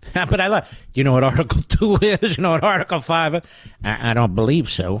 But I love... You know what Article 2 is? You know what Article 5 is? I don't believe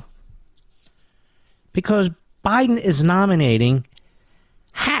so. Because Biden is nominating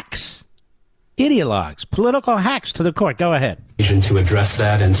hacks, ideologues, political hacks to the court. Go ahead. To address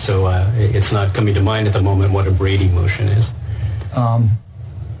that, and so it's not coming to mind at the moment what a Brady motion is.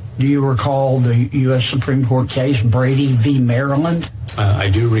 Do you recall the U.S. Supreme Court case, Brady v. Maryland? I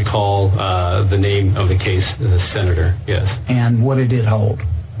do recall the name of the case, Senator, yes. And what did it hold?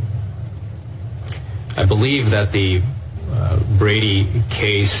 I believe that the Brady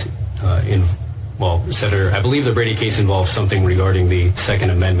case Senator, I believe the Brady case involves something regarding the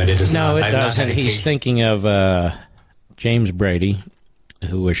Second Amendment. It is no, not. it doesn't. He's thinking of James Brady,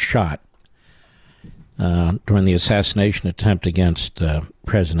 who was shot during the assassination attempt against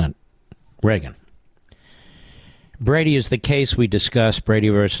President Reagan. Brady is the case we discussed, Brady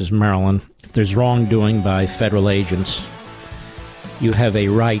versus Maryland. If there's wrongdoing by federal agents, you have a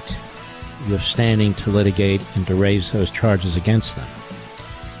right, you have standing to litigate and to raise those charges against them.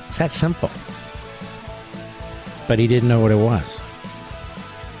 It's that simple. But he didn't know what it was.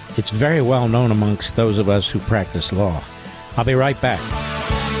 It's very well known amongst those of us who practice law. I'll be right back.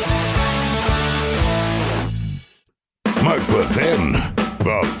 Mark Levin,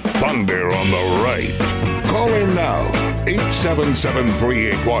 the thunder on the right. Call in now,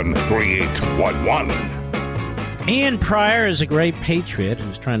 877-381-3811. Ian Pryor is a great patriot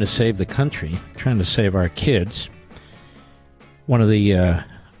who's trying to save the country, trying to save our kids. One of the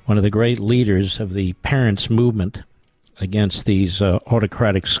great leaders of the parents' movement against these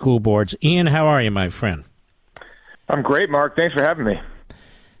autocratic school boards. Ian, how are you, my friend? I'm great, Mark. Thanks for having me.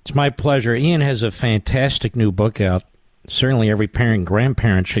 It's my pleasure. Ian has a fantastic new book out. Certainly every parent and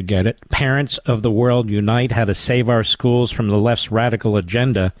grandparent should get it. Parents of the World Unite, How to Save Our Schools from the Left's Radical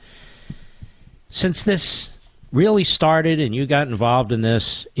Agenda. Since this really started and you got involved in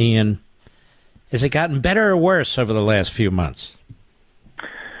this, Ian, has it gotten better or worse over the last few months?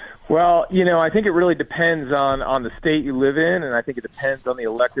 Well, I think it really depends on the state you live in, and I think it depends on the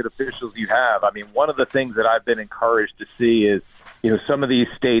elected officials you have. I mean, one of the things that I've been encouraged to see is, some of these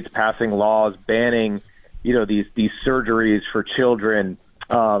states passing laws banning these surgeries for children,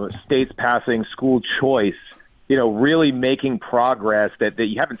 states passing school choice, really making progress that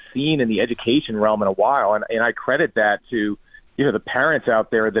you haven't seen in the education realm in a while. And I credit that to, the parents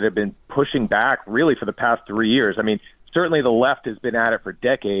out there that have been pushing back really for the past 3 years. I mean, certainly the left has been at it for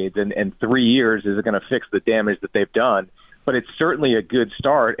decades, and 3 years isn't going to fix the damage that they've done. But it's certainly a good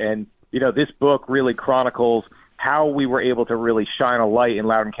start. And, this book really chronicles how we were able to really shine a light in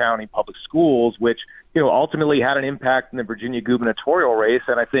Loudoun County public schools, which, ultimately had an impact in the Virginia gubernatorial race.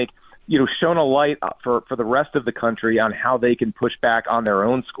 And I think, shown a light for the rest of the country on how they can push back on their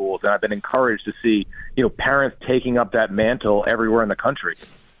own schools. And I've been encouraged to see, parents taking up that mantle everywhere in the country.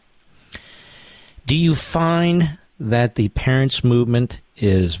 Do you find that the parents' movement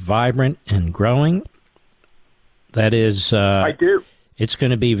is vibrant and growing? That is, I do. It's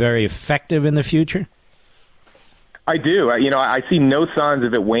going to be very effective in the future? I do. I see no signs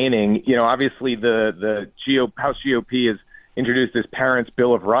of it waning. Obviously the House GOP has introduced this Parents'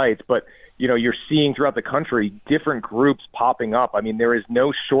 Bill of Rights, but, you're seeing throughout the country different groups popping up. I mean, there is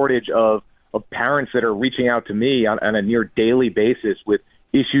no shortage of parents that are reaching out to me on a near daily basis with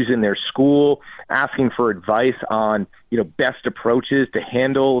issues in their school, asking for advice on, best approaches to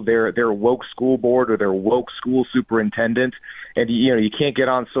handle their woke school board or their woke school superintendent. And, you can't get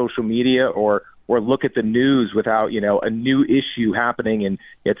on social media or look at the news without, a new issue happening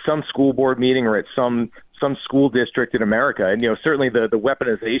at some school board meeting or at some school district in America. And, certainly the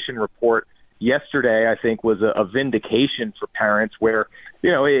weaponization report yesterday, I think, was a vindication for parents where,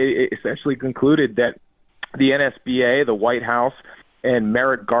 it essentially concluded that the NSBA, the White House, and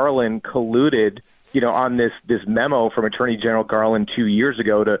Merrick Garland colluded, on this memo from Attorney General Garland 2 years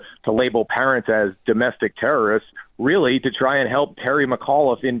ago to label parents as domestic terrorists, really to try and help Terry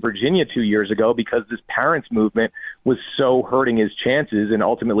McAuliffe in Virginia 2 years ago because this parents movement was so hurting his chances and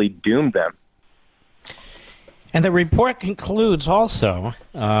ultimately doomed them. And the report concludes also,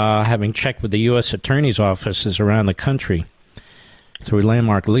 having checked with the U.S. attorney's offices around the country, through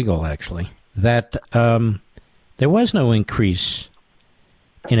Landmark Legal actually, that there was no increase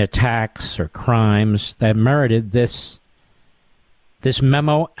in attacks or crimes that merited this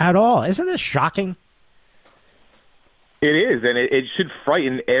memo at all. Isn't this shocking? It is, and it should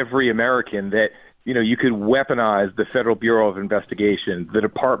frighten every American that, you could weaponize the Federal Bureau of Investigation, the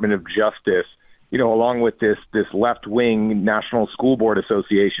Department of Justice, along with this left-wing National School Board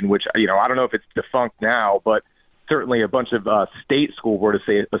Association, which, I don't know if it's defunct now, but certainly a bunch of state school board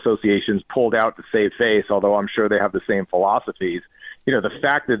associations pulled out to save face, although I'm sure they have the same philosophies. The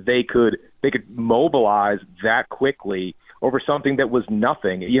fact that they could mobilize that quickly over something that was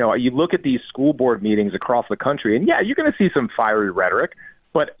nothing. You know, you look at these school board meetings across the country, and yeah, you're going to see some fiery rhetoric,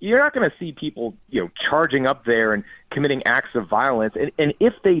 but you're not going to see people, charging up there and committing acts of violence. And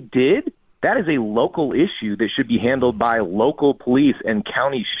if they did, that is a local issue that should be handled by local police and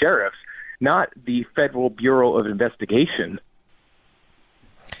county sheriffs, not the Federal Bureau of Investigation.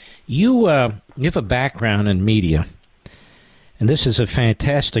 You have a background in media, and this is a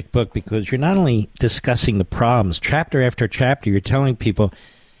fantastic book because you're not only discussing the problems, chapter after chapter, you're telling people,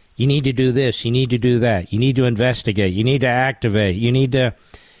 you need to do this, you need to do that, you need to investigate, you need to activate, you need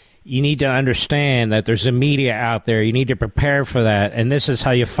to understand that there's a media out there, you need to prepare for that, and this is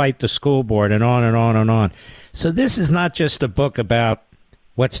how you fight the school board, and on and on and on. So this is not just a book about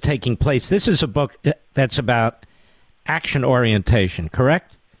what's taking place. This is a book that's about action orientation,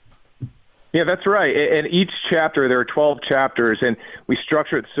 correct? Yeah, that's right. And each chapter, there are 12 chapters, and we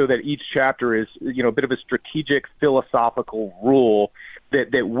structure it so that each chapter is, a bit of a strategic philosophical rule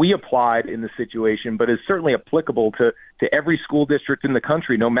that we applied in the situation, but is certainly applicable to every school district in the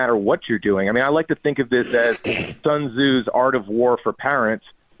country, no matter what you're doing. I mean, I like to think of this as Sun Tzu's Art of War for parents,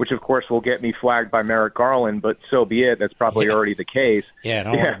 which, of course, will get me flagged by Merrick Garland, but so be it. That's probably already the case. Yeah,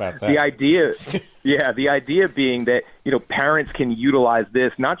 don't worry about that. The idea being that, parents can utilize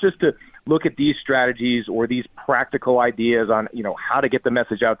this not just to look at these strategies or these practical ideas on, how to get the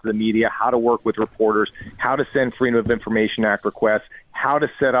message out to the media, how to work with reporters, how to send Freedom of Information Act requests, how to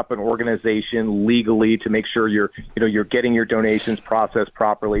set up an organization legally to make sure you're getting your donations processed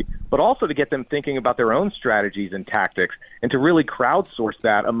properly, but also to get them thinking about their own strategies and tactics and to really crowdsource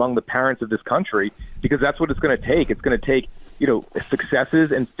that among the parents of this country, because that's what it's going to take. It's going to take,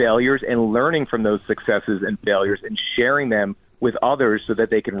 successes and failures and learning from those successes and failures and sharing them with others so that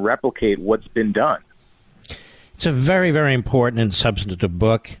they can replicate what's been done. It's a very, very important and substantive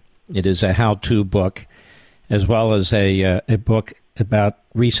book. It is a how-to book, as well as a book about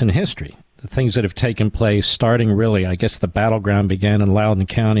recent history, the things that have taken place, starting really, I guess the battleground began in Loudoun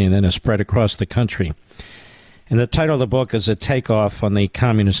County and then has spread across the country. And the title of the book is a takeoff on the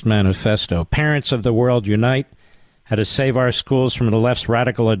Communist Manifesto. Parents of the World Unite, How to Save Our Schools from the Left's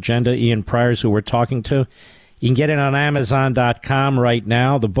Radical Agenda. Ian Priors, who we're talking to. You can get it on Amazon.com right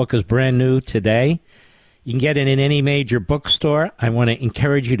now. The book is brand new today. You can get it in any major bookstore. I want to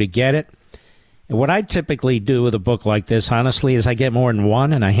encourage you to get it. And what I typically do with a book like this, honestly, is I get more than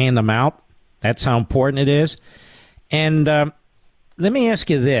one and I hand them out. That's how important it is. And let me ask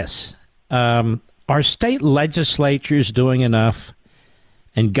you this. Are state legislatures doing enough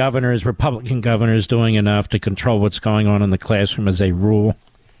and governors, Republican governors, doing enough to control what's going on in the classroom as a rule?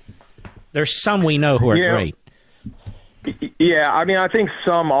 There's some we know who are great. Yeah, I mean, I think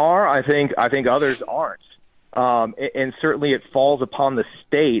some are. I think others aren't. And certainly it falls upon the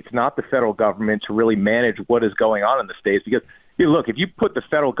states, not the federal government, to really manage what is going on in the states. Because, look, if you put the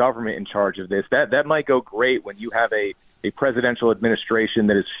federal government in charge of this, that might go great when you have a presidential administration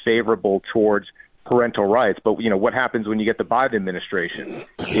that is favorable towards parental rights. But, what happens when you get the Biden administration?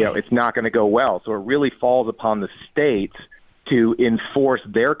 It's not going to go well. So it really falls upon the states to enforce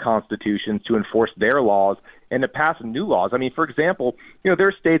their constitutions, to enforce their laws, and to pass new laws. I mean, for example, there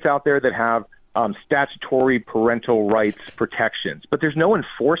are states out there that have statutory parental rights protections, but there's no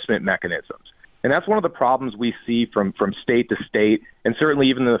enforcement mechanisms. And that's one of the problems we see from state to state, and certainly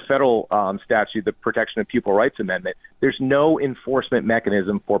even in the federal statute, the Protection of Pupil Rights Amendment, there's no enforcement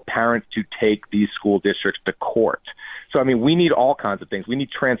mechanism for parents to take these school districts to court. So, I mean, we need all kinds of things. We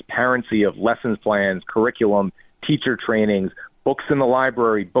need transparency of lessons plans, curriculum, teacher trainings, books in the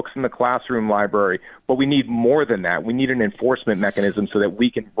library, books in the classroom library. But we need more than that. We need an enforcement mechanism so that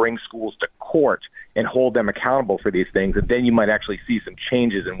we can bring schools to court and hold them accountable for these things. And then you might actually see some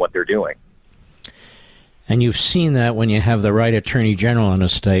changes in what they're doing. And you've seen that when you have the right attorney general in a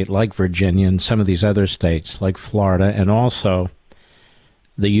state like Virginia and some of these other states like Florida, and also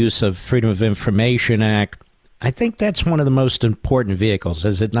the use of Freedom of Information Act. I think that's one of the most important vehicles,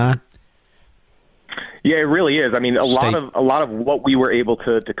 is it not? Yeah, it really is. I mean, a lot of what we were able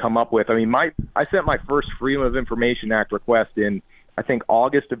to come up with. I mean, I sent my first Freedom of Information Act request in, I think,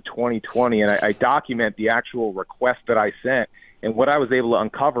 August of 2020, and I document the actual request that I sent. And what I was able to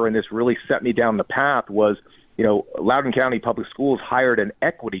uncover, and this really set me down the path, was, Loudoun County Public Schools hired an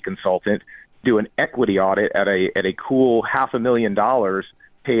equity consultant to do an equity audit at a cool $500,000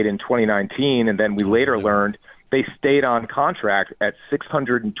 paid in 2019, and then we later learned they stayed on contract at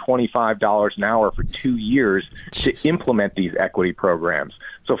 $625 an hour for 2 years to implement these equity programs.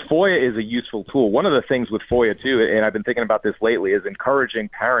 So FOIA is a useful tool. One of the things with FOIA, too, and I've been thinking about this lately, is encouraging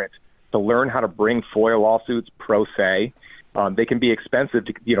parents to learn how to bring FOIA lawsuits pro se. They can be expensive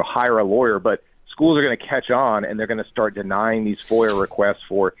to hire a lawyer, but schools are going to catch on, and they're going to start denying these FOIA requests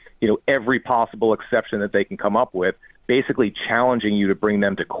for, every possible exception that they can come up with, basically challenging you to bring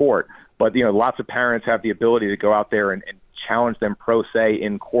them to court. But, lots of parents have the ability to go out there and challenge them pro se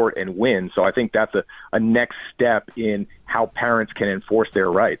in court and win. So I think that's a next step in how parents can enforce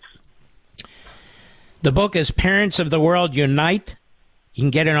their rights. The book is Parents of the World Unite. You can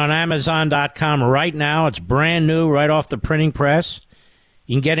get it on Amazon.com right now. It's brand new, right off the printing press.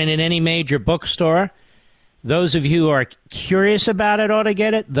 You can get it in any major bookstore. Those of you who are curious about it ought to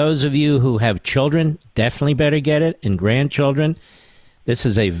get it. Those of you who have children definitely better get it, and grandchildren. This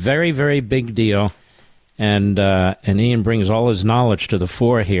is a very, very big deal, and Ian brings all his knowledge to the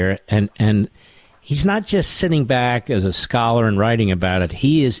fore here, and he's not just sitting back as a scholar and writing about it.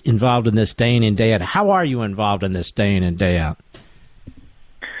 He is involved in this day in and day out. How are you involved in this day in and day out?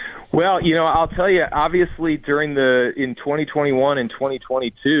 Well, I'll tell you, obviously in 2021 and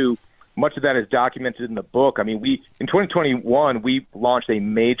 2022, much of that is documented in the book. I mean, in 2021, we launched a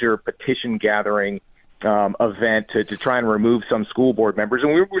major petition gathering event to try and remove some school board members.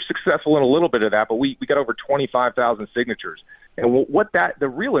 And we were successful in a little bit of that, but we got over 25,000 signatures. And the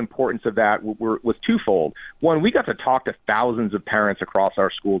real importance of that was twofold. One, we got to talk to thousands of parents across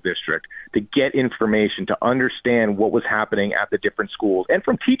our school district to get information, to understand what was happening at the different schools, and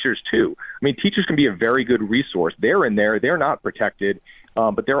from teachers too. I mean, teachers can be a very good resource. They're in there. They're not protected,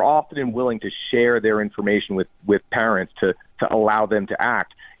 but they're often willing to share their information with parents to allow them to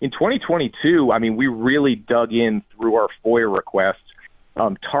act. In 2022, I mean, we really dug in through our FOIA requests,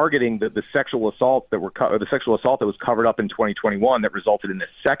 targeting the sexual assault that was covered up in 2021 that resulted in the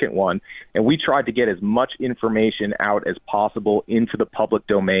second one, and we tried to get as much information out as possible into the public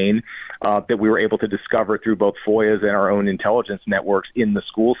domain that we were able to discover through both FOIAs and our own intelligence networks in the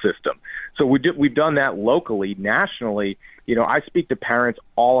school system. So we've done that locally. Nationally, I speak to parents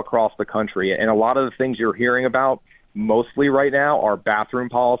all across the country, and a lot of the things you're hearing about mostly right now are bathroom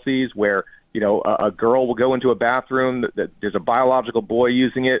policies where a girl will go into a bathroom, there's a biological boy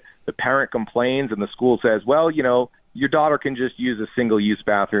using it, the parent complains, and the school says, well, your daughter can just use a single-use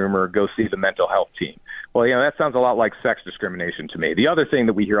bathroom or go see the mental health team. Well, that sounds a lot like sex discrimination to me. The other thing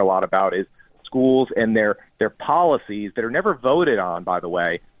that we hear a lot about is schools and their policies that are never voted on, by the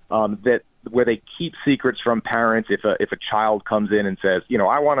way, where they keep secrets from parents if a child comes in and says,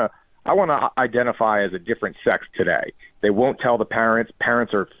 I want to identify as a different sex today. They won't tell the parents.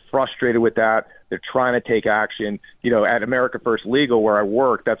 Parents are frustrated with that. They're trying to take action. At America First Legal, where I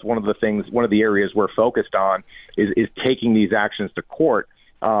work, that's one of the areas we're focused on is taking these actions to court.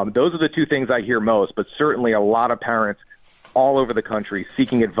 Those are the two things I hear most, but certainly a lot of parents all over the country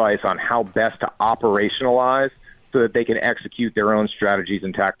seeking advice on how best to operationalize so that they can execute their own strategies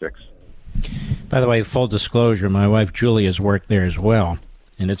and tactics. By the way, full disclosure, my wife Julie has worked there as well,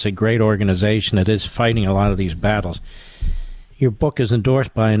 and it's a great organization that is fighting a lot of these battles. Your book is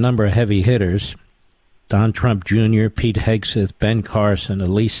endorsed by a number of heavy hitters: Don Trump Jr., Pete Hegseth, Ben Carson,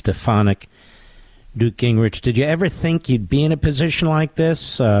 Elise Stefanik, Duke Gingrich. Did you ever think you'd be in a position like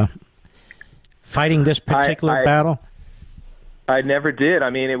this, fighting this particular battle? I never did.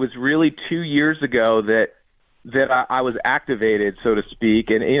 I mean, it was really 2 years ago that I was activated, so to speak,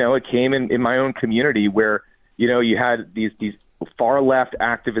 and it came in my own community where you had these far left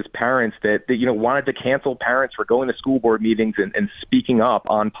activist parents that wanted to cancel parents for going to school board meetings and speaking up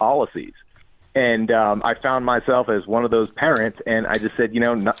on policies. And I found myself as one of those parents, and I just said,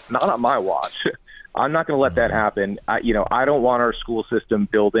 not on my watch. I'm not going to let that happen. I don't want our school system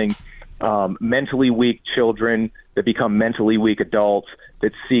building mentally weak children that become mentally weak adults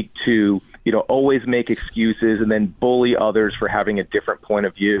that seek to always make excuses and then bully others for having a different point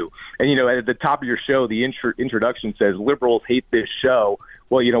of view. And, at the top of your show, the introduction says liberals hate this show.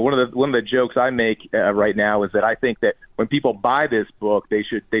 Well, one of the jokes I make right now is that I think that when people buy this book, they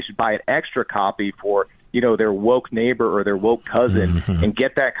should buy an extra copy for, their woke neighbor or their woke cousin, and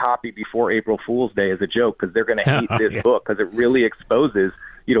get that copy before April Fool's Day as a joke, because they're going to hate this book, because it really exposes,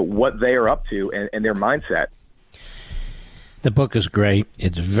 what they are up to and their mindset. The book is great.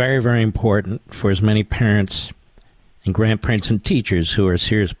 It's very, very important for as many parents and grandparents and teachers who are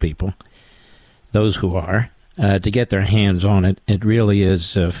serious people, those who are, to get their hands on it. It really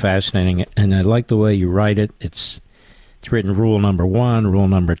is fascinating, and I like the way you write it. It's written rule number 1, rule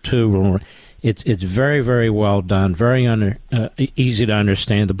number 2. It's very, very well done, very easy to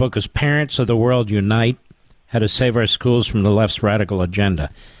understand. The book is Parents of the World Unite, How to Save Our Schools from the Left's Radical Agenda.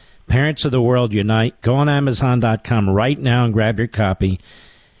 Parents of the World Unite. Go on Amazon.com right now and grab your copy.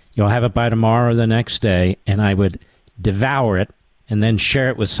 You'll have it by tomorrow or the next day, and I would devour it and then share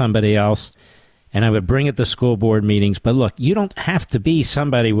it with somebody else, and I would bring it to school board meetings. But look, you don't have to be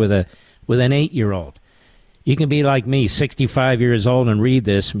somebody with a with an 8-year-old. You can be like me, 65 years old, and read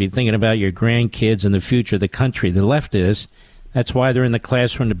this and be thinking about your grandkids and the future of the country. The left is. That's why they're in the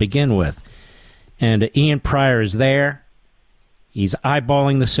classroom to begin with. And Ian Pryor is there. He's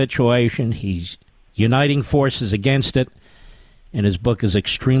eyeballing the situation. He's uniting forces against it. And his book is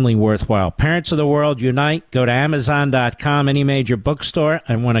extremely worthwhile. Parents of the World Unite. Go to Amazon.com, any major bookstore.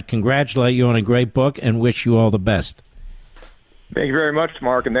 I want to congratulate you on a great book and wish you all the best. Thank you very much,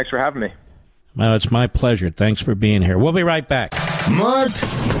 Mark, and thanks for having me. Well, it's my pleasure. Thanks for being here. We'll be right back. Mark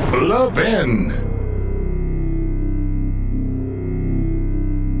Levin.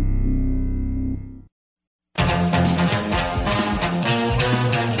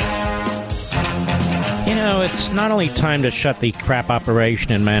 You know, it's not only time to shut the crap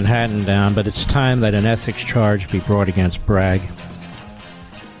operation in Manhattan down, but it's time that an ethics charge be brought against Bragg.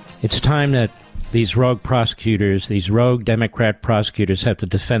 It's time that these rogue prosecutors, these rogue Democrat prosecutors, have to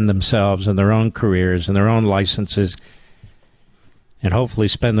defend themselves and their own careers and their own licenses and hopefully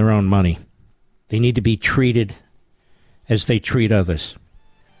spend their own money. They need to be treated as they treat others.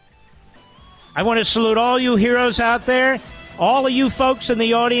 I want to salute all you heroes out there. All of you folks in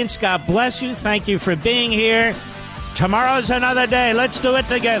the audience, God bless you. Thank you for being here. Tomorrow's another day. Let's do it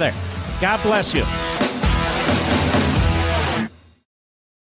together. God bless you.